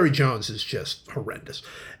them, but Jerry Jones is just horrendous,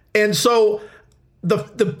 and so.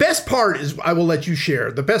 The best part is, I will let you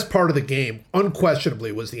share, the best part of the game,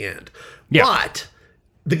 unquestionably, was the end. Yeah. But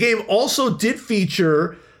the game also did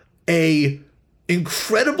feature a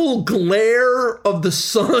incredible glare of the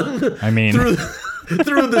sun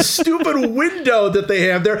through the stupid window that they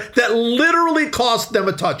have there that literally cost them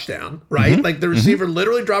a touchdown, right? Mm-hmm. Like the receiver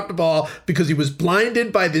literally dropped the ball because he was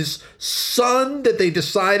blinded by this sun that they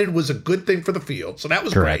decided was a good thing for the field. So that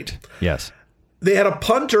was great. Yes. They had a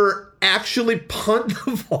punter actually punt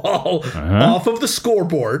the ball off of the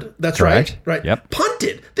scoreboard. That's correct. Right. Yep.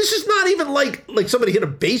 Punted. This is not even like somebody hit a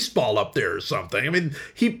baseball up there or something. I mean,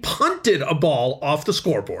 he punted a ball off the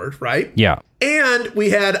scoreboard, right? Yeah. And we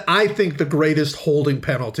had, I think, the greatest holding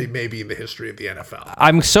penalty maybe in the history of the NFL.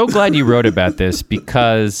 I'm so glad you wrote about this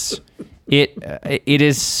because it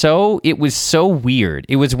was so weird.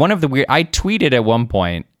 It was one of the weird. I tweeted at one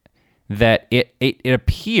point that it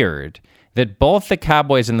appeared that both the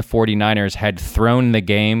Cowboys and the 49ers had thrown the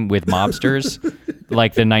game with mobsters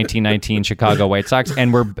like the 1919 Chicago White Sox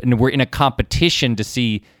and we're in a competition to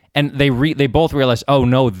see, and they both realized, oh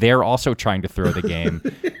no, they're also trying to throw the game.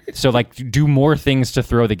 So like do more things to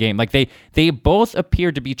throw the game. Like they both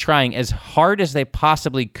appeared to be trying as hard as they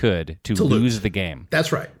possibly could to lose the game.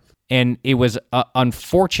 That's right. And it was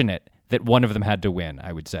unfortunate that one of them had to win,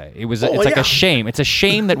 I would say. It's like a shame. It's a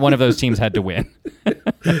shame that one of those teams had to win.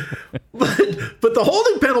 But the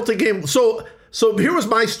holding penalty game, so here was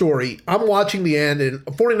my story. I'm watching the end, and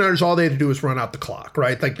 49ers, all they had to do was run out the clock,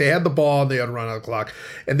 right? Like, they had the ball, and they had to run out the clock.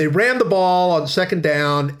 And they ran the ball on second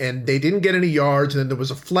down, and they didn't get any yards, and then there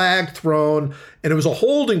was a flag thrown, and it was a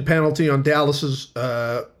holding penalty on Dallas's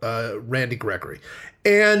Randy Gregory.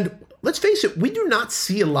 And let's face it, we do not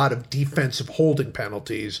see a lot of defensive holding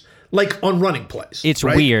penalties like on running plays. It's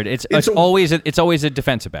right? Weird. It's always a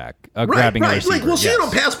defensive back grabbing a receiver. Like, we'll see it on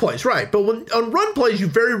pass plays, right? But on run plays, you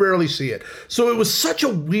very rarely see it. So it was such a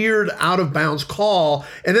weird out of bounds call.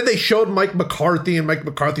 And then they showed Mike McCarthy, and Mike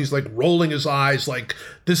McCarthy's like rolling his eyes, like,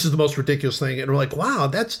 this is the most ridiculous thing. And we're like, wow,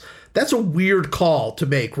 that's a weird call to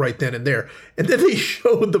make right then and there. And then they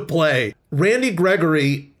showed the play. Randy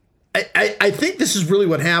Gregory, I think this is really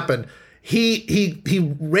what happened. He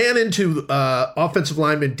ran into offensive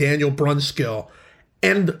lineman Daniel Brunskill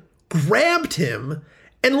and grabbed him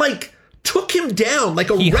and like took him down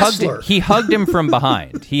like a wrestler. He hugged him from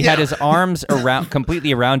behind. He had his arms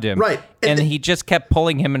completely around him. Right. And he just kept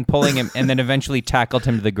pulling him, and then eventually tackled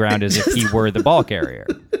him to the ground as if he were the ball carrier.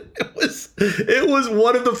 It was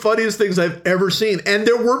one of the funniest things I've ever seen. And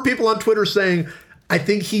there were people on Twitter saying, I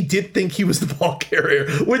think he did think he was the ball carrier,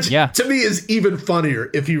 which to me is even funnier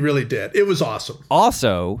if he really did. It was awesome.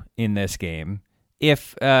 Also, in this game,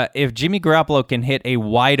 if Jimmy Garoppolo can hit a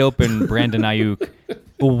wide open Brandon Ayuk,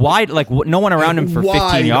 no one around him for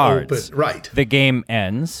 15 yards, right, the game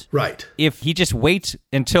ends. Right. If he just waits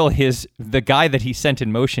until the guy that he sent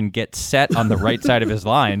in motion gets set on the right side of his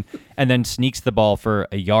line and then sneaks the ball for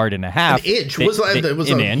a yard and a half. An inch. It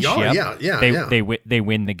was an inch. Yard. Yeah. They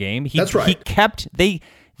win the game. That's right.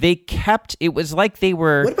 They kept, it was like they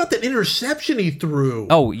were... What about that interception he threw?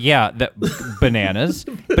 Oh, yeah, bananas.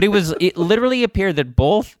 But it literally appeared that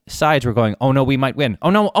both sides were going, oh, no, we might win. Oh,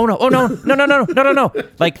 no.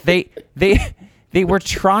 Like, they were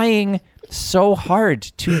trying so hard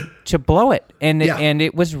to blow it. And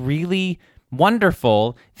it was really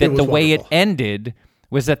wonderful that the way it ended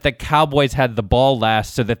was that the Cowboys had the ball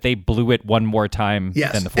last so that they blew it one more time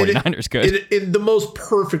than the 49ers could. In the most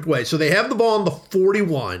perfect way. So they have the ball on the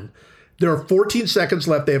 41. There are 14 seconds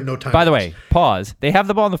left. They have no time. By the way, pause. They have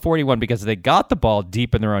the ball on the 41 because they got the ball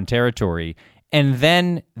deep in their own territory. And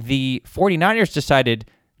then the 49ers decided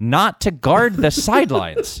not to guard the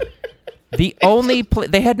sidelines. The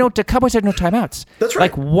Cowboys had no timeouts. That's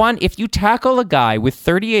right. Like if you tackle a guy with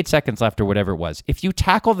 38 seconds left or whatever it was, if you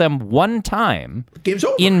tackle them one time, game's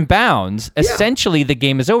over. In bounds, essentially the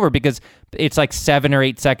game is over because it's like 7 or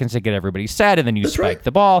 8 seconds to get everybody set, and then you spike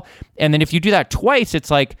the ball. And then if you do that twice, it's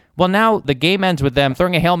like, well, now the game ends with them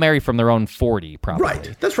throwing a Hail Mary from their own 40, probably.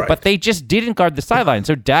 Right, that's right. But they just didn't guard the sideline.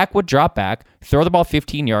 So Dak would drop back, throw the ball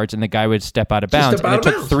 15 yards, and the guy would step out of bounds. And it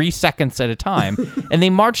took 3 seconds at a time. And they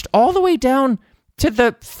marched all the way down to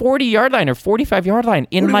the 40-yard line or 45-yard line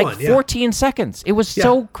in 14 seconds. It was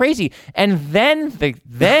so crazy. And then the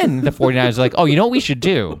 49ers are like, oh, you know what we should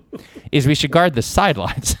do is we should guard the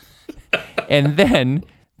sidelines. And then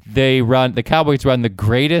the Cowboys run the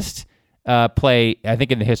greatest play, I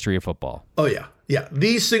think, in the history of football. Oh, yeah. Yeah,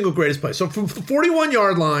 the single greatest play. So from the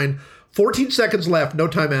 41-yard line, 14 seconds left, no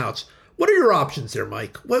timeouts. What are your options there,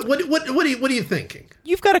 Mike? What are you thinking?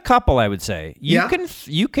 You've got a couple, I would say.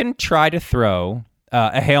 You can try to throw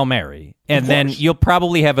a Hail Mary, and then you'll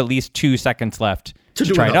probably have at least 2 seconds left to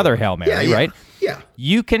try another Hail Mary, right? Yeah.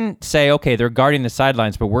 You can say, okay, they're guarding the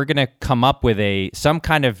sidelines, but we're going to come up with some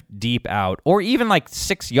kind of deep out, or even like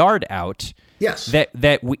 6-yard out. Yes.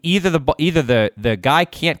 That either the guy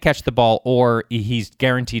can't catch the ball or he's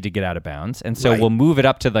guaranteed to get out of bounds, and so we'll move it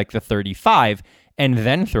up to like the 35 and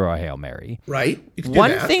then throw a Hail Mary. Right.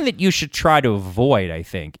 One thing that you should try to avoid, I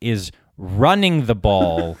think, is running the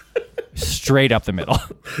ball straight up the middle.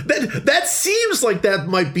 That seems like that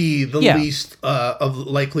might be the least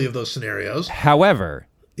likely of those scenarios. However,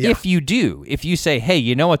 if you say, hey,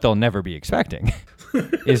 you know what they'll never be expecting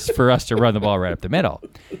is for us to run the ball right up the middle,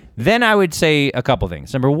 then I would say a couple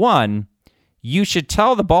things. Number one, you should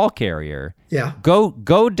tell the ball carrier,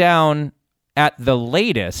 go down at the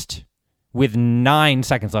latest with 9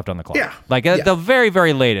 seconds left on the clock. At the very,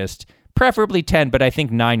 very latest, preferably 10, but I think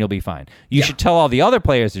 9 you'll be fine. You should tell all the other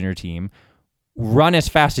players in your team, run as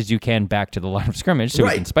fast as you can back to the line of scrimmage so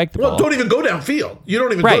we can spike the ball. Well, don't even go downfield. You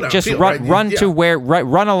don't even go downfield. Just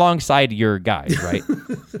run alongside your guys, right?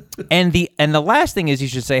 And the last thing is you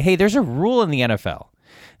should say, hey, there's a rule in the NFL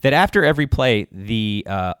that after every play, the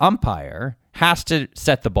umpire has to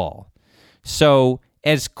set the ball. So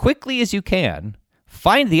as quickly as you can,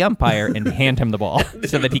 find the umpire and hand him the ball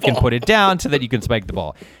so that he can put it down so that you can spike the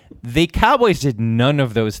ball. The Cowboys did none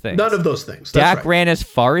of those things. None of those things. Dak ran as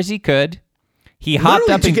far as he could. He hopped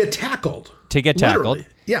up to get tackled. Literally.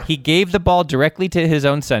 Yeah. He gave the ball directly to his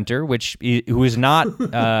own center, who is not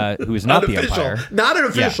the umpire. Not an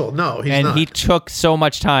official. Yeah. No, he's not. And he took so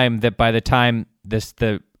much time that by the time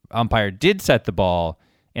the umpire did set the ball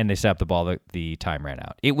and they set up the ball, the time ran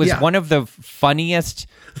out. It was one of the funniest.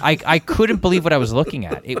 I couldn't believe what I was looking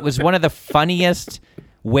at. It was one of the funniest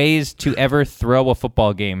ways to ever throw a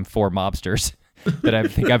football game for mobsters that I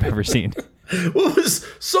think I've ever seen. What was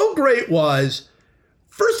so great was,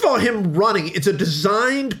 first of all, him running. It's a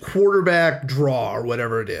designed quarterback draw or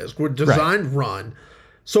whatever it is. Designed run.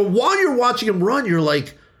 So while you're watching him run, you're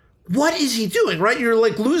like, what is he doing? Right? You're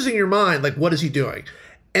like losing your mind. Like, what is he doing?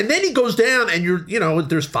 And then he goes down and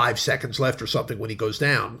there's 5 seconds left or something when he goes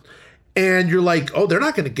down. And you're like, oh, they're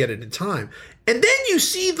not going to get it in time. And then you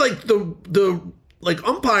see like the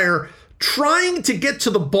umpire trying to get to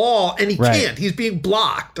the ball and he can't. He's being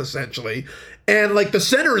blocked essentially. And like the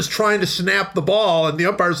center is trying to snap the ball and the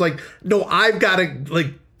umpire's like, no, I've got to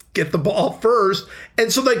like get the ball first.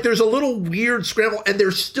 And so like there's a little weird scramble and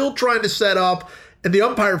they're still trying to set up and the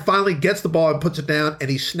umpire finally gets the ball and puts it down and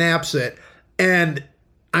he snaps it. And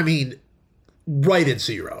I mean, right at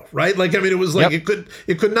 0, right? Like, I mean, it was like it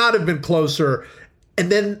could not have been closer. And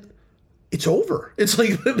then it's over. It's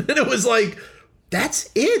like, then it was like, that's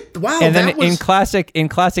it. Wow. And then in classic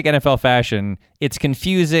NFL fashion, it's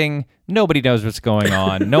confusing. Nobody knows what's going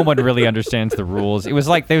on. No one really understands the rules. It was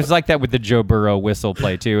like that with the Joe Burrow whistle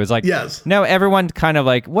play too. It was like, no, everyone kind of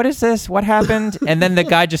like, what is this? What happened? And then the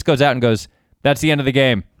guy just goes out and goes, that's the end of the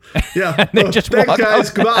game. Yeah. They just thanks, guys.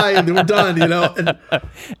 Goodbye. And we're done, you know.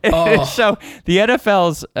 And, so the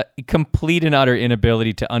NFL's complete and utter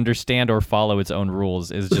inability to understand or follow its own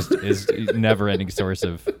rules is never-ending source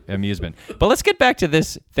of amusement. But let's get back to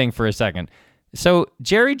this thing for a second. So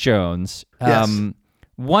Jerry Jones,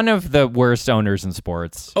 one of the worst owners in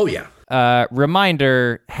sports. Oh, yeah.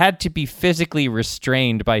 Reminder, had to be physically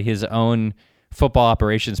restrained by his own football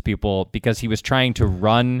operations people because he was trying to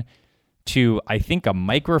run to, I think, a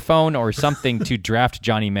microphone or something to draft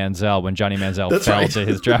Johnny Manziel when Johnny Manziel fell to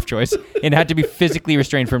his draft choice and had to be physically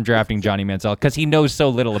restrained from drafting Johnny Manziel because he knows so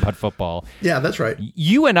little about football. Yeah, that's right.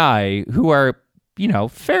 You and I, who are,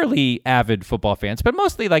 fairly avid football fans, but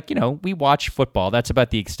mostly we watch football. That's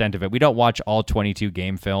about the extent of it. We don't watch all 22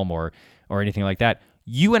 game film or anything like that.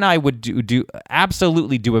 You and I would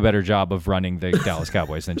absolutely do a better job of running the Dallas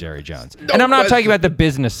Cowboys than Jerry Jones. And I'm not talking about the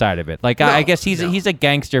business side of it. Like, I guess he's a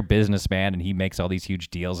gangster businessman and he makes all these huge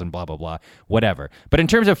deals and blah, blah, blah, whatever. But in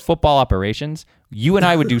terms of football operations, you and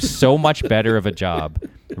I would do so much better of a job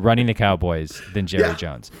running the Cowboys than Jerry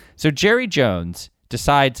Jones. So Jerry Jones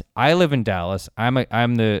decides, I live in Dallas. I'm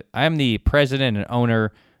the president and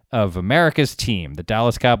owner of America's team, the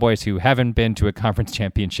Dallas Cowboys, who haven't been to a conference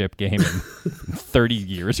championship game in 30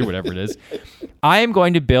 years or whatever it is. I am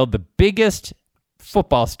going to build the biggest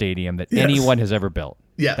football stadium that anyone has ever built.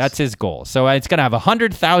 Yes. That's his goal. So it's going to have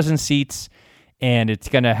 100,000 seats, and it's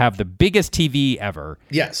going to have the biggest TV ever.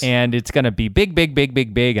 Yes. And it's going to be big, big, big,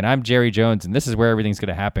 big, big, and I'm Jerry Jones, and this is where everything's going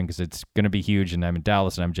to happen because it's going to be huge, and I'm in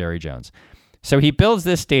Dallas, and I'm Jerry Jones. So he builds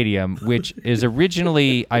this stadium, which is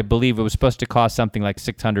originally, I believe, it was supposed to cost something like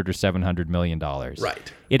 $600 or $700 million.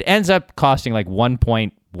 Right. It ends up costing like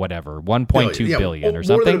 1.2 billion or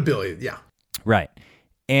something. More than $1 billion, yeah. Right.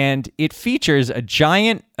 And it features a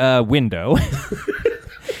giant window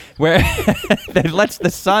where that lets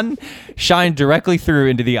the sun shine directly through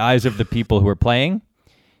into the eyes of the people who are playing.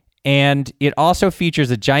 And it also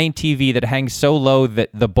features a giant TV that hangs so low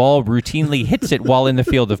that the ball routinely hits it while in the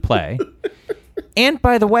field of play. And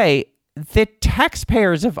by the way, the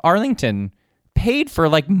taxpayers of Arlington paid for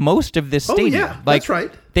like most of this stadium. Oh yeah, that's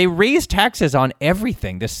right. They raised taxes on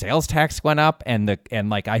everything. The sales tax went up, and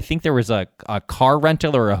I think there was a car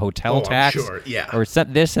rental or a hotel tax, I'm sure. Yeah, or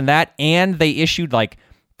this and that, and they issued like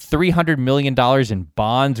 $300 million in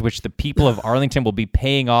bonds, which the people of Arlington will be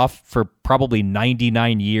paying off for probably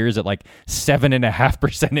 99 years at like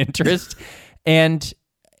 7.5% interest. And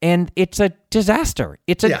it's a disaster.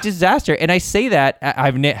 It's a disaster. And I say that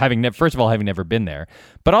first of all, having never been there,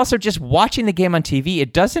 but also just watching the game on TV,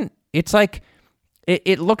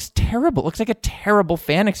 it looks terrible. It looks like a terrible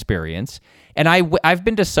fan experience. And I've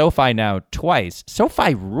been to SoFi now twice.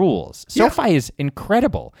 SoFi rules. SoFi is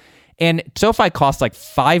incredible. And SoFi costs like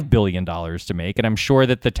 $5 billion to make, and I'm sure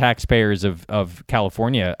that the taxpayers of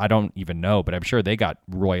California, I don't even know, but I'm sure they got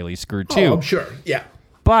royally screwed too. Oh, I'm sure, yeah.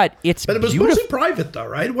 But it was mostly private, though,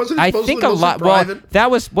 right? Wasn't it? I think a lot. Private?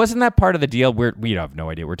 Well, wasn't that part of the deal? We have no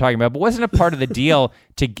idea what we're talking about. But wasn't it part of the deal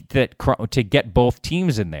to get both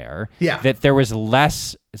teams in there? Yeah. That there was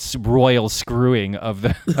less royal screwing of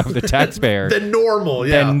the taxpayer than normal.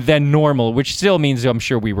 Yeah. Than normal, which still means I'm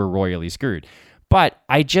sure we were royally screwed. But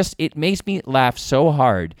it makes me laugh so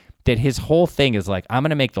hard that his whole thing is like, I'm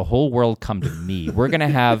going to make the whole world come to me. We're going to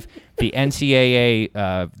have the NCAA,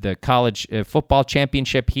 the college football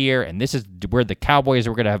championship here, and this is where the Cowboys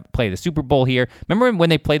are going to play the Super Bowl here. Remember when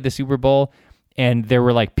they played the Super Bowl and there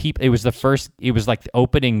were like people, it was like the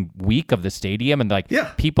opening week of the stadium, and like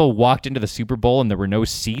people walked into the Super Bowl and there were no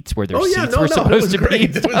seats where their seats were supposed to be.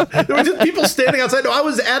 There were just people standing outside. No, I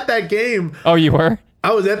was at that game. Oh, you were?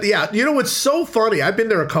 I was at you know what's so funny? I've been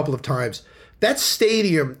there a couple of times. That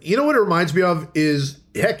stadium, you know what it reminds me of is,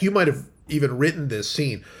 heck, you might have even written this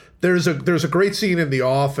scene. There's a great scene in The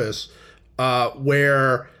Office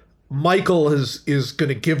where Michael is going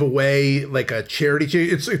to give away like a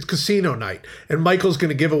charity. It's casino night, and Michael's going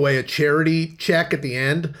to give away a charity check at the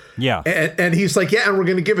end. Yeah, and he's like, and we're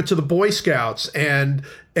going to give it to the Boy Scouts, and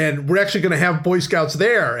we're actually going to have Boy Scouts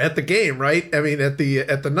there at the game, right? I mean, at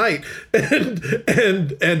the night,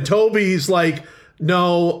 and Toby's like,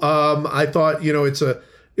 no, I thought, it's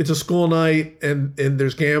a school night and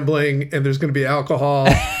there's gambling and there's going to be alcohol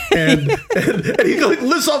and he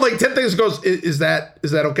lists off like 10 things and goes, is that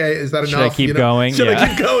okay? Is that enough? Should I keep going? Should I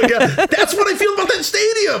keep going? Yeah. That's what I feel about that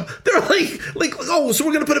stadium. They're like, oh, so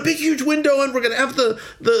we're going to put a big, huge window and we're going to have the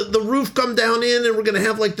roof come down in and we're going to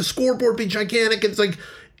have like the scoreboard be gigantic. It's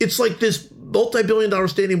like this multi-billion-dollar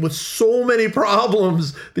stadium with so many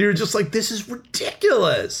problems that you're just like, this is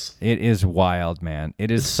ridiculous. It is wild, man.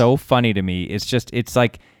 It's so funny to me. It's just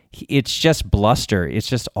bluster. It's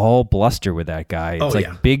just all bluster with that guy.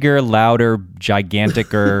 It's bigger, louder,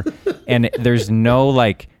 giganticer, and there's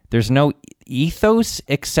no ethos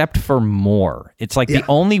except for more. It's like the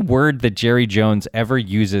only word that Jerry Jones ever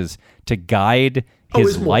uses to guide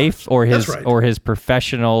his life or his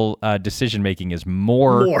professional decision making is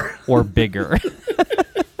more or bigger.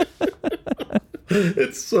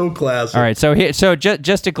 It's so classic. All right, so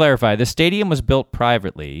just to clarify, the stadium was built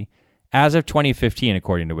privately as of 2015,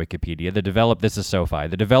 according to Wikipedia. This is SoFi.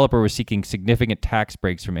 The developer was seeking significant tax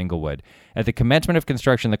breaks from Inglewood. At the commencement of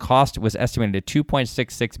construction, the cost was estimated at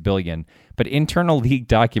 $2.66 billion, but internal league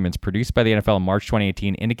documents produced by the NFL in March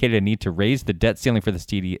 2018 indicated a need to raise the debt ceiling for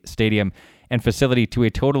the stadium and facility to a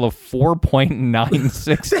total of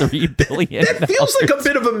 $4.963 billion. That feels like a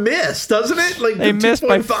bit of a miss, doesn't it? Like they missed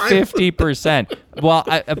by 50%. Well,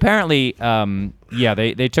 apparently,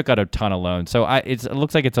 they took out a ton of loans. So it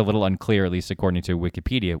looks like it's a little unclear, at least according to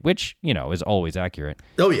Wikipedia, which is always accurate.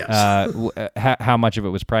 Oh yes. How much of it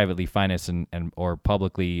was privately financed and or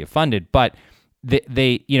publicly funded, but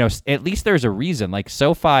they at least there's a reason. Like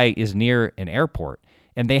SoFi is near an airport.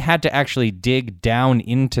 And they had to actually dig down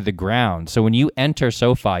into the ground. So when you enter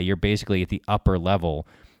SoFi, you're basically at the upper level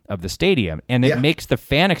of the stadium. And it makes the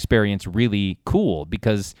fan experience really cool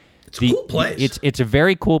because it's a cool place. It's a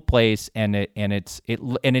very cool place, and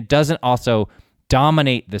it doesn't also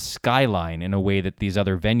dominate the skyline in a way that these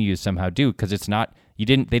other venues somehow do, because it's not they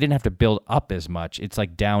didn't have to build up as much. It's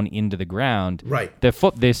like down into the ground. Right.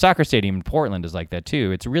 The soccer stadium in Portland is like that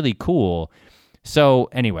too. It's really cool. So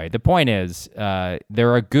anyway, the point is,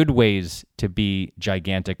 there are good ways to be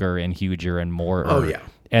giganticer and huger and more. Oh yeah.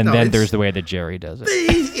 And then there's the way that Jerry does it.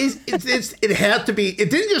 It had to be. It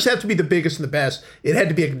didn't just have to be the biggest and the best. It had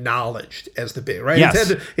to be acknowledged as the big, right? Yes.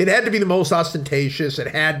 It had to be the most ostentatious. It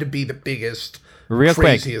had to be the biggest, real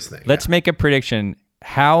craziest quick, thing. Let's make a prediction.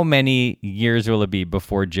 How many years will it be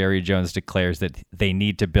before Jerry Jones declares that they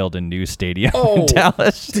need to build a new stadium in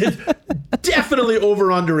Dallas? Definitely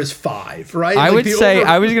over under is 5, right? I was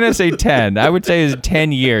going to say 10. I would say in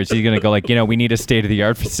 10 years, he's going to go like, we need a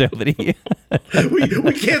state-of-the-art facility.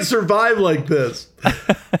 we can't survive like this.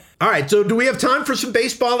 All right. So do we have time for some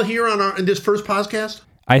baseball here in this first podcast?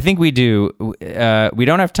 I think we do. We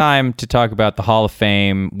don't have time to talk about the Hall of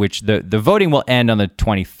Fame, which the voting will end on the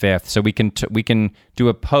 25th. So we can do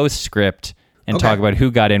a postscript and talk about who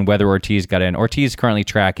got in, whether Ortiz got in. Ortiz is currently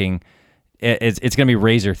tracking. It's going to be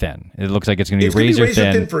razor thin. It looks like it's going to be razor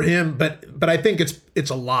thin for him, but I think it's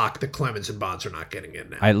a lock that Clemens and Bonds are not getting in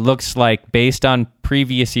now. It looks like, based on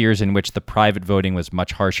previous years in which the private voting was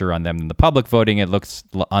much harsher on them than the public voting, it looks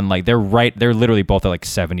unlike they're literally both at like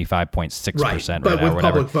 75.6% right now. But with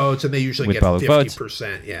public votes, and they usually get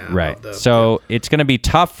 50%. Yeah. Right. So it's going to be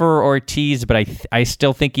tough for Ortiz, but I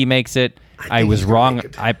still think he makes it. I was wrong.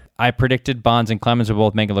 I predicted Bonds and Clemens will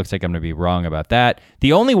both make it. Looks like I'm going to be wrong about that.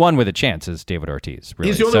 The only one with a chance is David Ortiz.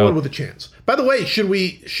 Really. He's the only one with a chance. By the way, should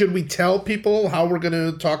we tell people how we're going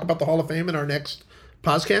to talk about the Hall of Fame in our next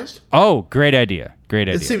podcast? Oh, great idea. Great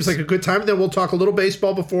idea. It seems like a good time. Then we'll talk a little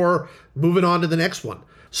baseball before moving on to the next one.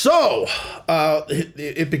 So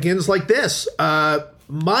it begins like this.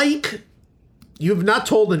 Mike, you have not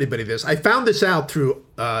told anybody this. I found this out through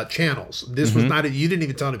channels. This was not, you didn't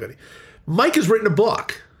even tell anybody. Mike has written a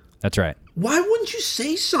book. That's right. Why wouldn't you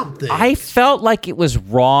say something? I felt like it was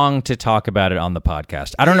wrong to talk about it on the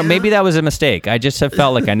podcast. I don't know. Maybe that was a mistake. I just have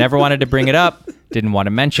felt like I never wanted to bring it up. Didn't want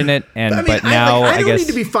to mention it. But now I don't guess need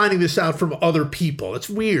to be finding this out from other people. It's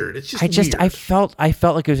weird. It's just weird. I felt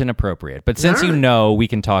like it was inappropriate. But since you know, we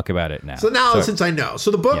can talk about it now. So since I know.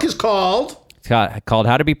 So the book is called... It's called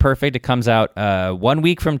How to Be Perfect. It comes out 1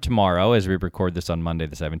 week from tomorrow as we record this on Monday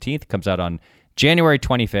the 17th. It comes out on January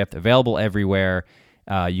 25th, available everywhere.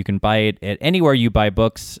 You can buy it at anywhere you buy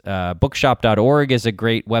books. Bookshop.org is a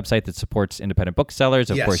great website that supports independent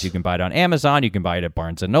booksellers. Of course, you can buy it on Amazon. You can buy it at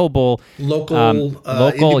Barnes & Noble. Your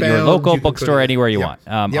local bookstore, anywhere you want.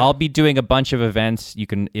 I'll be doing a bunch of events. You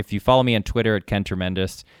can, if you follow me on Twitter at Ken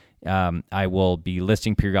Tremendous, I will be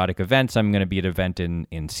listing periodic events. I'm going to be at an event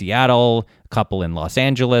in Seattle, a couple in Los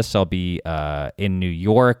Angeles. I'll be in New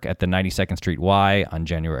York at the 92nd Street Y on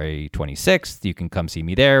January 26th. You can come see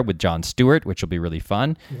me there with Jon Stewart, which will be really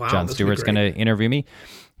fun. Wow, Jon Stewart's going to interview me.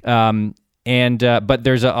 But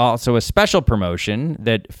there's also a special promotion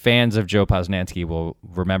that fans of Joe Posnanski will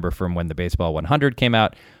remember from when the Baseball 100 came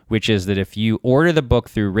out, which is that if you order the book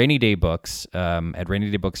through Rainy Day Books at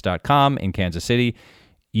rainydaybooks.com in Kansas City,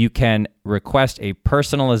 you can request a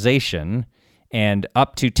personalization and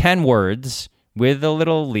up to 10 words with a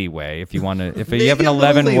little leeway. If you want to, if you have an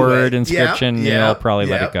 11-word inscription, you'll probably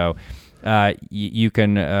let it go. You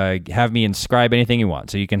can have me inscribe anything you want.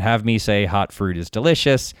 So you can have me say hot fruit is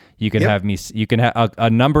delicious. You can have me. You can have a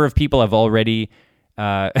number of people have already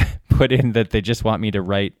put in that they just want me to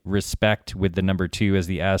write respect with the number 2 as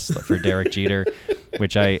the S for Derek Jeter,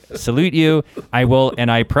 which I salute you. I will, and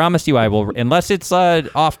I promise you I will, unless it's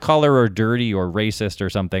off color or dirty or racist or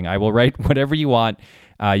something, I will write whatever you want.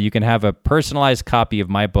 You can have a personalized copy of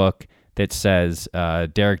my book that says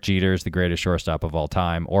Derek Jeter is the greatest shortstop of all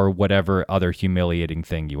time, or whatever other humiliating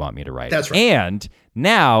thing you want me to write. That's right. And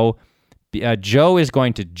now Joe is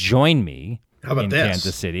going to join me in this?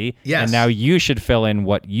 Kansas City. Yes. And now you should fill in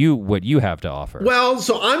what you have to offer. Well,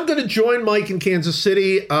 so I'm going to join Mike in Kansas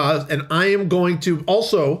City, and I am going to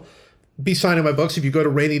also be signing my books. If you go to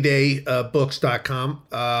rainydaybooks.com,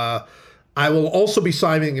 I will also be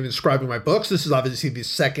signing and inscribing my books. This is obviously the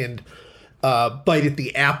second bite at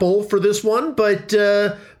the apple for this one, but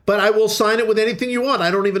I will sign it with anything you want.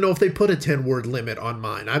 I don't even know if they put a 10-word limit on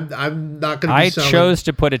mine. I'm not going to be selling. I chose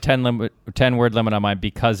to put a 10-word limit on mine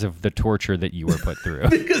because of the torture that you were put through.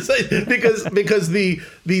 because the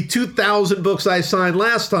 2,000 books I signed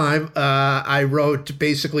last time, I wrote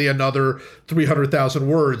basically another 300,000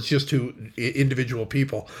 words just to individual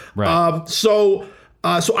people. Right. So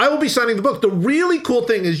I will be signing the book. The really cool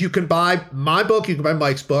thing is you can buy my book, you can buy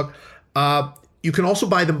Mike's book. You can also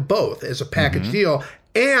buy them both as a package deal.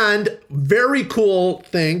 And very cool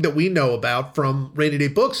thing that we know about from Rainy Day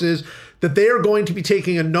Books is that they are going to be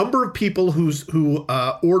taking a number of people who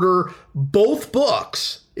order both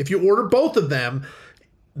books. If you order both of them,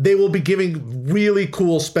 they will be giving really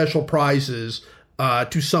cool special prizes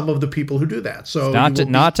to some of the people who do that. So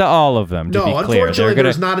not to all of them. To be clear, unfortunately,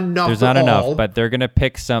 there's not enough. There's not enough, but they're going to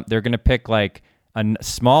pick some. They're going to pick like a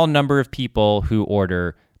small number of people who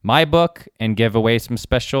order my book and give away some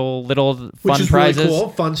special little fun prizes. Really cool,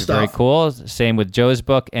 fun stuff. Very cool. Same with Joe's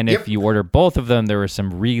book. And if you order both of them, there are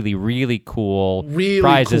some really, really cool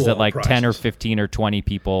prizes that like 10 or 15 or 20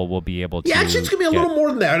 people will be able to. Yeah, actually, it's going to be a little more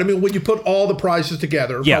than that. I mean, when you put all the prizes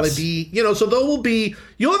together, it'll probably be, so there will be,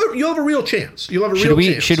 you'll have a real chance. You'll have a real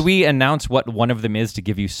chance. Should we announce what one of them is to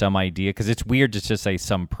give you some idea? Because it's weird to just say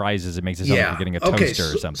some prizes. It makes it sound like you're getting a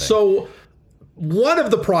toaster or something. So one of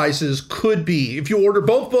the prizes could be, if you order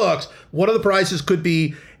both books, one of the prizes could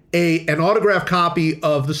be an autographed copy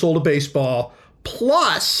of The Soul of Baseball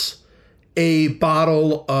plus a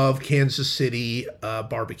bottle of Kansas City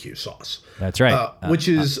barbecue sauce. That's right. Which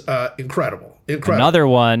is incredible. Another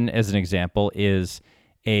one, as an example, is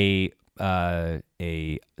a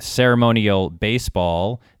ceremonial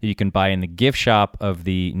baseball that you can buy in the gift shop of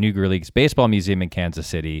the Negro Leagues Baseball Museum in Kansas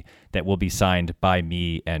City that will be signed by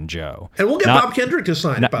me and Joe. And we'll get Bob Kendrick to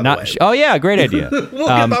sign it, by the way. Oh, yeah, great idea. We'll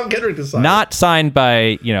get Bob Kendrick to sign it. Not signed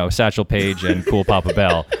by, Satchel Paige and Cool Papa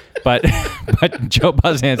Bell, but Joe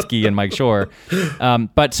Bozansky and Mike Shore.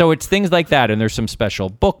 But so it's things like that, and there's some special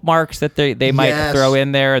bookmarks that they might throw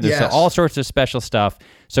in there. There's all sorts of special stuff.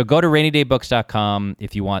 So go to rainydayBooks.com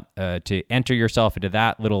if you want to enter yourself into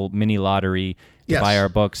that little mini lottery to buy our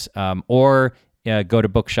books, or go to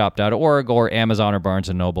bookshop.org or Amazon or Barnes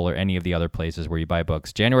 & Noble or any of the other places where you buy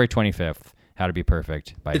books. January 25th, How to Be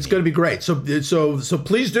Perfect. It's going to be great. So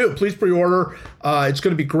please do. Please pre-order. It's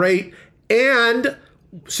going to be great. And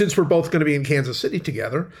since we're both going to be in Kansas City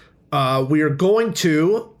together, we are going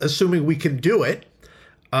to, assuming we can do it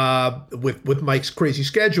with Mike's crazy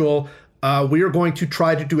schedule, we are going to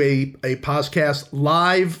try to do a podcast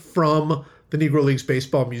live from the Negro Leagues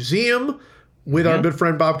Baseball Museum with our good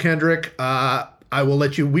friend Bob Kendrick. We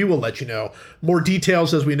will let you know more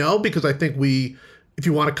details as we know, because I think if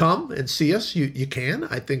you want to come and see us, you can.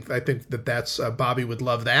 I think that's Bobby would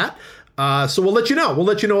love that. So we'll let you know. We'll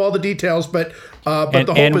let you know all the details. But the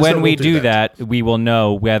hope is when we do that, we will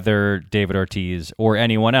know whether David Ortiz or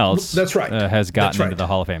anyone else has gotten into the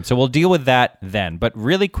Hall of Fame. So we'll deal with that then. But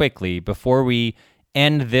really quickly, before we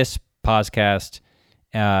end this podcast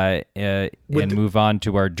and move on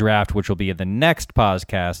to our draft, which will be in the next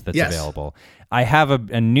podcast that's available, I have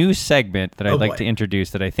a new segment that I'd like to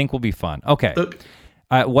introduce that I think will be fun. Okay.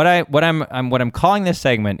 What I'm calling this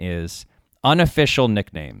segment is unofficial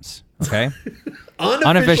nicknames. Okay.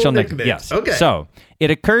 Unofficial nicknames. Yes. Okay. So it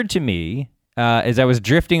occurred to me as I was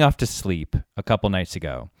drifting off to sleep a couple nights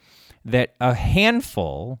ago that a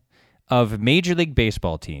handful of Major League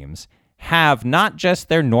Baseball teams have not just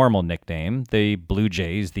their normal nickname, the Blue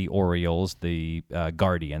Jays, the Orioles, the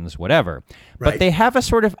Guardians, whatever, but they have a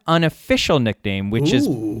sort of unofficial nickname, which is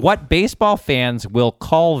what baseball fans will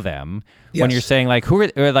call them when you're saying like,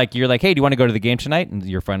 you're like, hey, do you want to go to the game tonight? And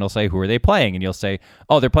your friend will say, who are they playing? And you'll say,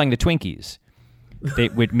 oh, they're playing the Twinkies,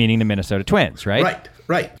 meaning the Minnesota Twins, right?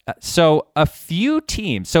 Right. So a few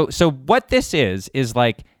teams. So what this is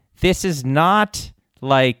like, this is not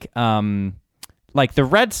like the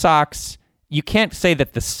Red Sox. You can't say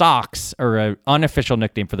that the Sox are an unofficial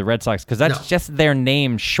nickname for the Red Sox because that's just their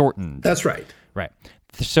name shortened. That's right. Right.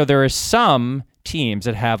 So there are some teams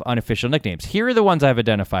that have unofficial nicknames. Here are the ones I've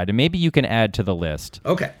identified, and maybe you can add to the list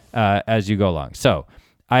as you go along. So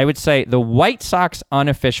I would say the White Sox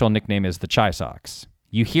unofficial nickname is the Chi Sox.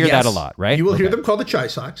 You hear that a lot, right? You will hear them called the Chi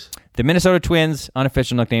Sox. The Minnesota Twins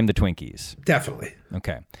unofficial nickname, the Twinkies. Definitely.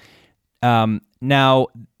 Okay. Now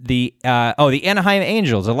the Anaheim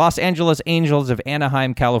Angels, the Los Angeles Angels of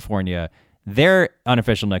Anaheim, California, their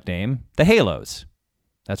unofficial nickname, the Halos.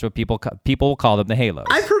 That's what people will call them, the Halos.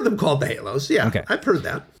 I've heard them called the Halos. Yeah, okay. I've heard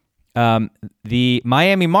that. The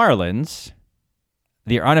Miami Marlins,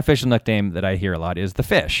 their unofficial nickname that I hear a lot is the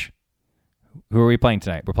Fish. Who are we playing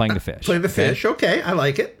tonight? We're playing the Fish. Playing the Fish. Okay, I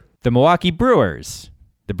like it. The Milwaukee Brewers,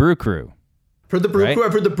 the Brew Crew. For the Brew Crew,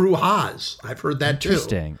 I've heard the Brewhaws. I've heard that too.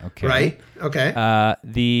 Interesting. Okay. Right. Okay.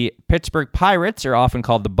 The Pittsburgh Pirates are often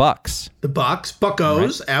called the Bucks. The Bucks,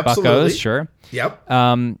 Buccos, absolutely. Buccos, sure.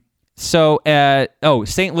 Yep.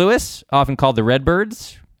 St. Louis, often called the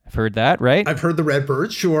Redbirds. I've heard that, right? I've heard the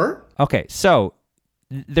Redbirds, sure. Okay, so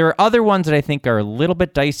there are other ones that I think are a little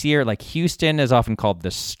bit dicier. Like Houston is often called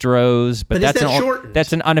the Stros, but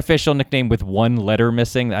that's an unofficial nickname with one letter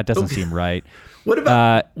missing. That doesn't seem right. What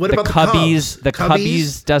about the Cubbies? The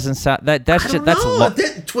Cubbies doesn't sound that's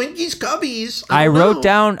Twinkies Cubbies. I wrote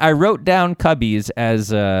down Cubbies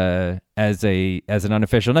as an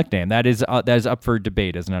unofficial nickname. That is up for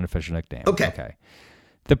debate as an unofficial nickname. Okay.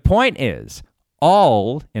 The point is,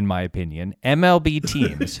 all, in my opinion, MLB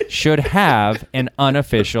teams should have an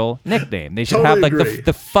unofficial nickname. They should have like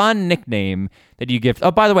the fun nickname that you give. Oh,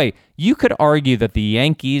 by the way, you could argue that the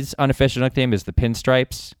Yankees' unofficial nickname is the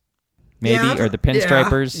Pinstripes. Maybe, or the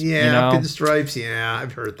Pinstripers. Yeah, Pinstripes. Yeah,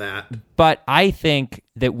 I've heard that. But I think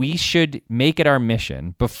that we should make it our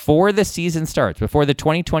mission before the season starts, before the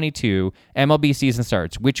 2022 MLB season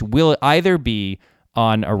starts, which will either be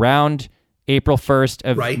on around April 1st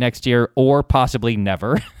of next year or possibly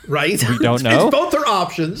never. Right. We don't know. Both are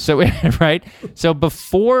options. So, right. So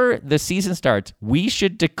before the season starts, we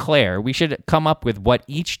should come up with what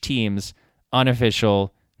each team's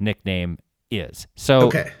unofficial nickname is.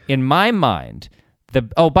 So in my mind,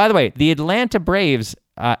 by the way, the Atlanta Braves,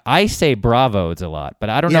 I say Bravos a lot, but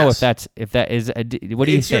I don't know if that is. What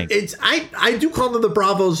do you think? I do call them the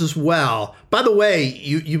Bravos as well. By the way,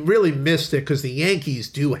 you really missed it because the Yankees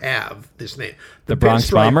do have this name. The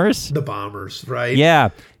Bronx Bombers? The Bombers, right? Yeah.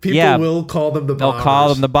 People will call them the Bombers. They'll call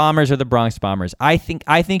them the Bombers or the Bronx Bombers. I think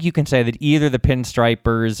you can say that either the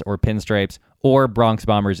Pinstripers or Pinstripes or Bronx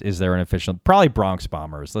Bombers is their unofficial. Probably Bronx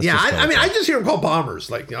Bombers. I just hear them called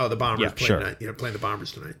Bombers. Like, the Bombers playing the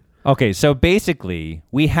Bombers tonight. Okay, so basically,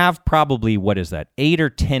 we have probably, 8 or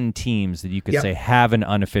 10 teams that you could say have an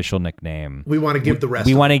unofficial nickname. We want to give the rest.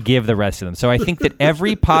 We want to give the rest of them. So I think that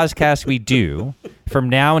every podcast we do, from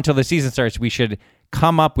now until the season starts, we should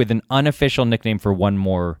come up with an unofficial nickname for one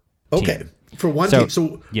more team. Okay, for one team.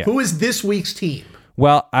 So who is this week's team?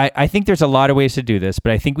 Well, I think there's a lot of ways to do this,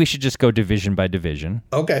 but I think we should just go division by division.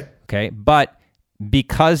 Okay. Okay, but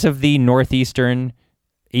because of the Northeastern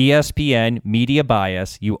ESPN media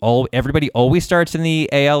bias, everybody always starts in the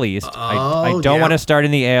AL East. I don't want to start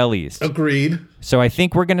in the AL East. Agreed. So I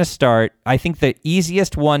think we're going to start. I think the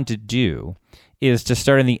easiest one to do is to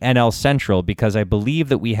start in the NL Central, because I believe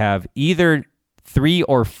that we have either 3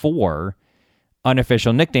 or 4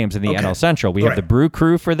 unofficial nicknames in the NL Central. We have the Brew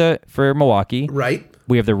Crew for Milwaukee. Right.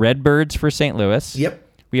 We have the Redbirds for St. Louis. Yep.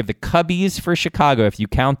 We have the Cubbies for Chicago, if you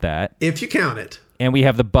count that. If you count it. And we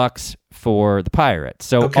have the Bucks for the Pirates.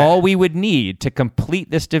 So all we would need to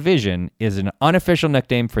complete this division is an unofficial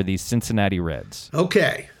nickname for the Cincinnati Reds.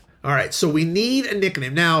 Okay. All right. So we need a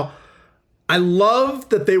nickname. Now, I love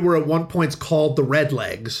that they were at one point called the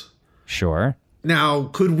Redlegs. Sure. Now,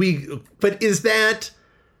 could we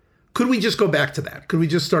just go back to that? Could we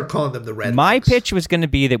just start calling them the Redlegs? My pitch was going to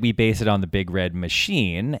be that we base it on the Big Red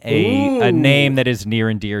Machine, a name that is near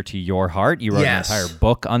and dear to your heart. You wrote an entire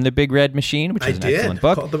book on the Big Red Machine, which is an excellent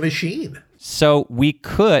book. Called The Machine. So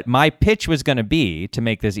my pitch was going to be, to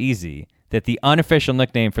make this easy, that the unofficial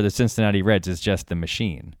nickname for the Cincinnati Reds is just the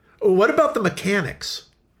Machine. What about the Mechanics?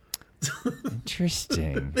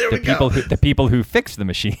 Interesting. There we go. The people who fix the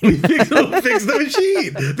machine. Fix the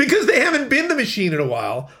machine. Because they haven't been the machine in a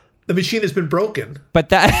while. The machine has been broken. But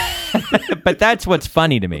that's what's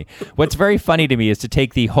funny to me. What's very funny to me is to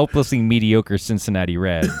take the hopelessly mediocre Cincinnati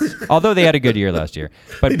Reds, although they had a good year last year,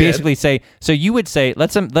 but basically say, so you would say,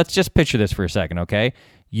 let's just picture this for a second, okay?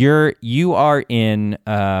 You're in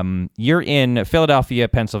Philadelphia,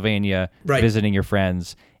 Pennsylvania, visiting your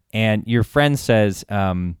friends, and your friend says,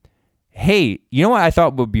 hey, you know what I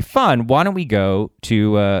thought would be fun? Why don't we go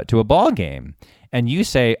to a ball game? And you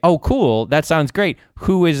say, "Oh, cool! That sounds great.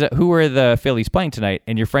 Who are the Phillies playing tonight?"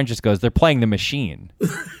 And your friend just goes, "They're playing the Machine."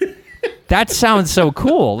 That sounds so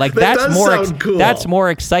cool. Like cool. That's more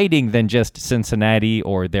exciting than just Cincinnati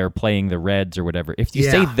or they're playing the Reds or whatever. If you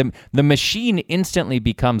say the Machine, instantly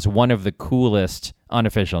becomes one of the coolest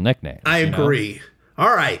unofficial nicknames. I agree.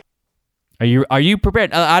 All right. Are you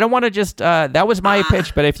prepared? I don't want to just. That was my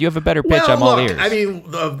pitch, but if you have a better pitch, I'm all ears. I mean,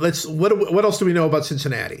 What else do we know about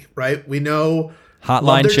Cincinnati? Right? We know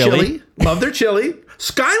Hotline Chili. Love their chili.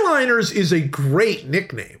 Skyliners is a great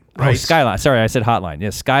nickname. Right? Oh, Skyline. Sorry, I said Hotline.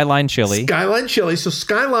 Yes, Skyline Chili. Skyline Chili. So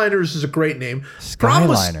Skyliners is a great name.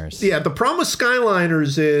 Skyliners. The problem with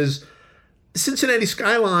Skyliners is Cincinnati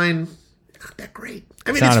Skyline. Not that great.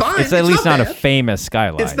 I mean, it's fine. It's at least not a famous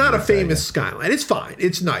skyline. It's not a famous skyline. It's fine.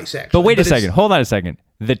 It's nice, actually. But wait a second. Hold on a second.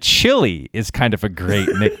 The Chili is kind of a great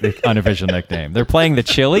unofficial nickname. They're playing the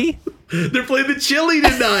Chili? They're playing the Chili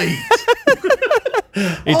tonight.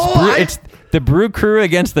 It's the Brew Crew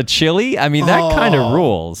against the Chili? I mean, that kind of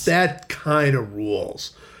rules. That kind of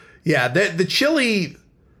rules. Yeah, the Chili...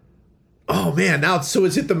 Oh, man. Now, so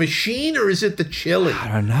is it the Machine or is it the Chili? I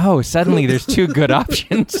don't know. Suddenly, there's two good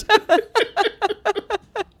options.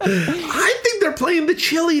 I think they're playing the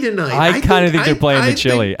Chili tonight. I kind of think they're playing the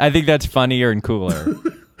Chili. I think that's funnier and cooler.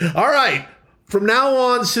 All right. From now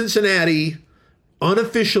on, Cincinnati,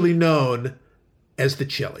 unofficially known as the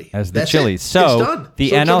Chili. That's Chili. So,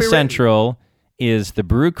 the NL Central is the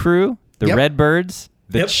Brew Crew, the Redbirds,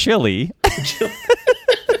 the Chili,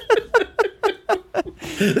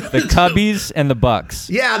 the Cubbies, and the Bucks.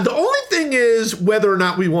 Yeah, the only thing is whether or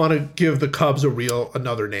not we want to give the Cubs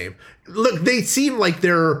another name. Look, they seem like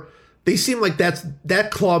that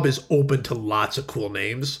club is open to lots of cool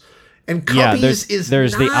names. And Cubbies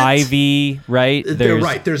there's the Ivy, right? They're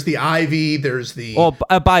right. There's the Ivy. There's the... Well,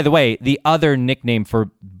 by the way, the other nickname for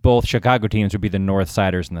both Chicago teams would be the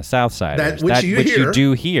Northsiders and the Southsiders. Which you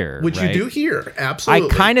do here. Which you do here, absolutely.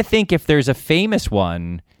 I kind of think if there's a famous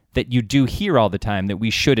one that you do hear all the time, that we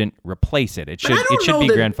shouldn't replace it. It should be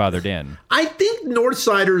grandfathered in. I think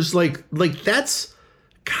Northsiders, like that's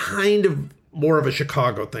kind of more of a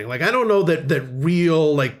Chicago thing. Like, I don't know that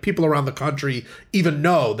real, like, people around the country even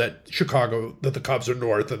know that the Cubs are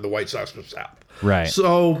North and the White Sox are South. Right.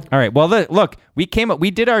 So, all right. Well, look, we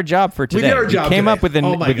did our job for today. We came up with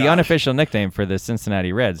the unofficial nickname for the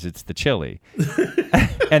Cincinnati Reds. It's the Chili.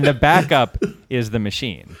 And the backup is the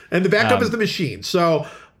Machine. And the backup is the Machine. So,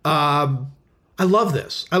 I love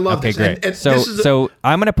this. I love this. Okay, great. So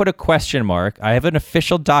I'm going to put a question mark. I have an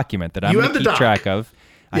official document that I'm going to keep track of.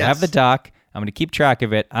 I have the doc. I'm going to keep track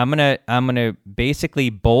of it. I'm going to basically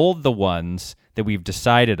bold the ones that we've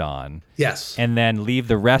decided on. Yes. And then leave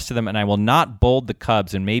the rest of them, and I will not bold the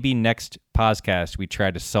Cubs. And maybe next podcast we try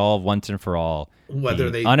to solve once and for all whether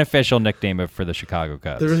the unofficial nickname for the Chicago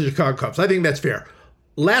Cubs. The Chicago Cubs. I think that's fair.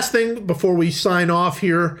 Last thing before we sign off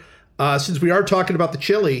here, since we are talking about the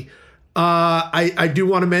chili, I do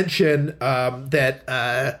want to mention that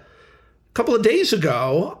a couple of days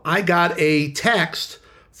ago, I got a text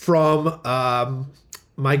from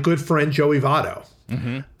my good friend Joey Votto.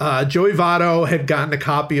 Mm-hmm. Joey Votto had gotten a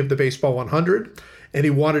copy of the Baseball 100, and he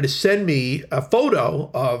wanted to send me a photo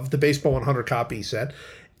of the Baseball 100 copy, he said.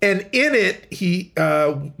 And in it, he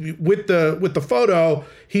with the photo,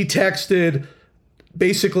 he texted,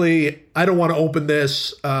 basically, I don't want to open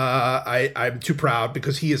this. I'm too proud,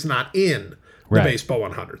 because he is not in the Baseball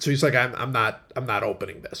 100. So he's like, I'm not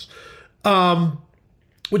opening this.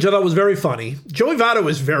 Which I thought was very funny. Joey Votto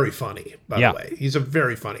is very funny, by the way. He's a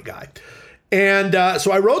very funny guy. And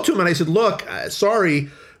so I wrote to him and I said, look, sorry,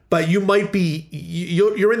 but you might be,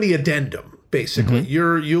 you're in the addendum, basically.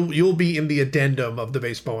 Mm-hmm. You'll be in the addendum of the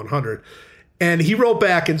Baseball 100. And he wrote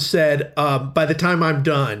back and said, by the time I'm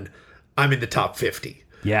done, I'm in the top 50.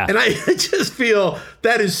 Yeah. And I just feel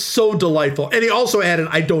that is so delightful. And he also added,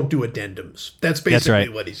 I don't do addendums. That's basically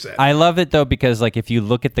what he said. I love it, though, because like if you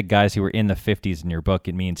look at the guys who were in the 50s in your book,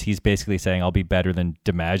 it means he's basically saying, I'll be better than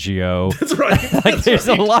DiMaggio. That's right. Like there's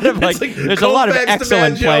a lot of there's a lot of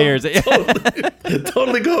excellent players.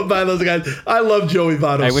 Totally going by those guys. I love Joey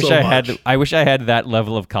Votto so much. I wish I had that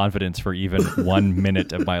level of confidence for even 1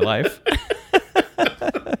 minute of my life.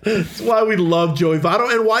 That's why we love Joey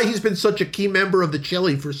Votto and why he's been such a key member of the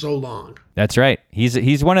Chili for so long. That's right.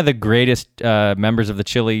 He's one of the greatest members of the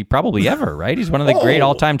Chili probably ever, right? He's one of the great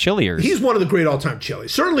all-time Chiliers. He's one of the great all-time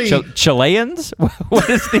Chilies. Certainly. Chileans? What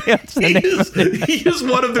is the he is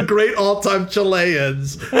one of the great all-time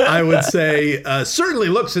Chileans, I would say. Certainly,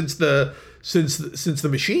 look, since the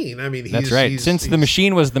machine. I mean, that's right. Since the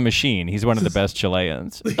machine was the machine, he's one of the best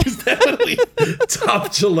Chileans. He's definitely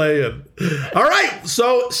top Chilean. All right,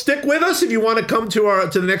 so stick with us if you want to come to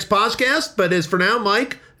the next podcast. But as for now,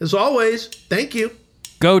 Mike, as always, thank you.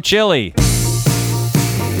 Go Chili.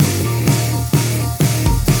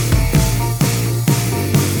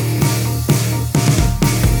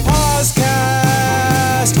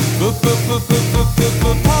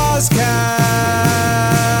 Podcast.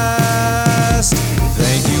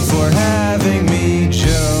 Thank you for having me,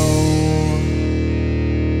 Joe.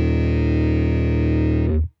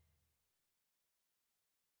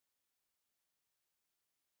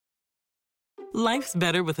 Life's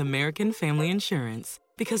better with American Family Insurance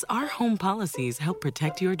because our home policies help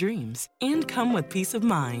protect your dreams and come with peace of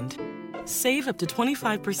mind. Save up to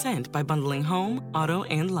 25% by bundling home, auto,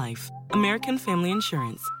 and life. American Family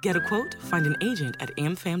Insurance. Get a quote, find an agent at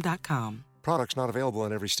amfam.com. Products not available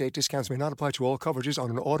in every state. Discounts may not apply to all coverages on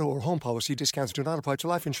an auto or home policy. Discounts do not apply to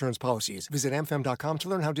life insurance policies. Visit amfam.com to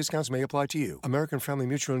learn how discounts may apply to you. American Family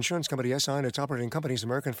Mutual Insurance Company, SI, and its operating companies,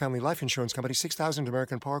 American Family Life Insurance Company, 6000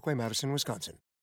 American Parkway, Madison, Wisconsin.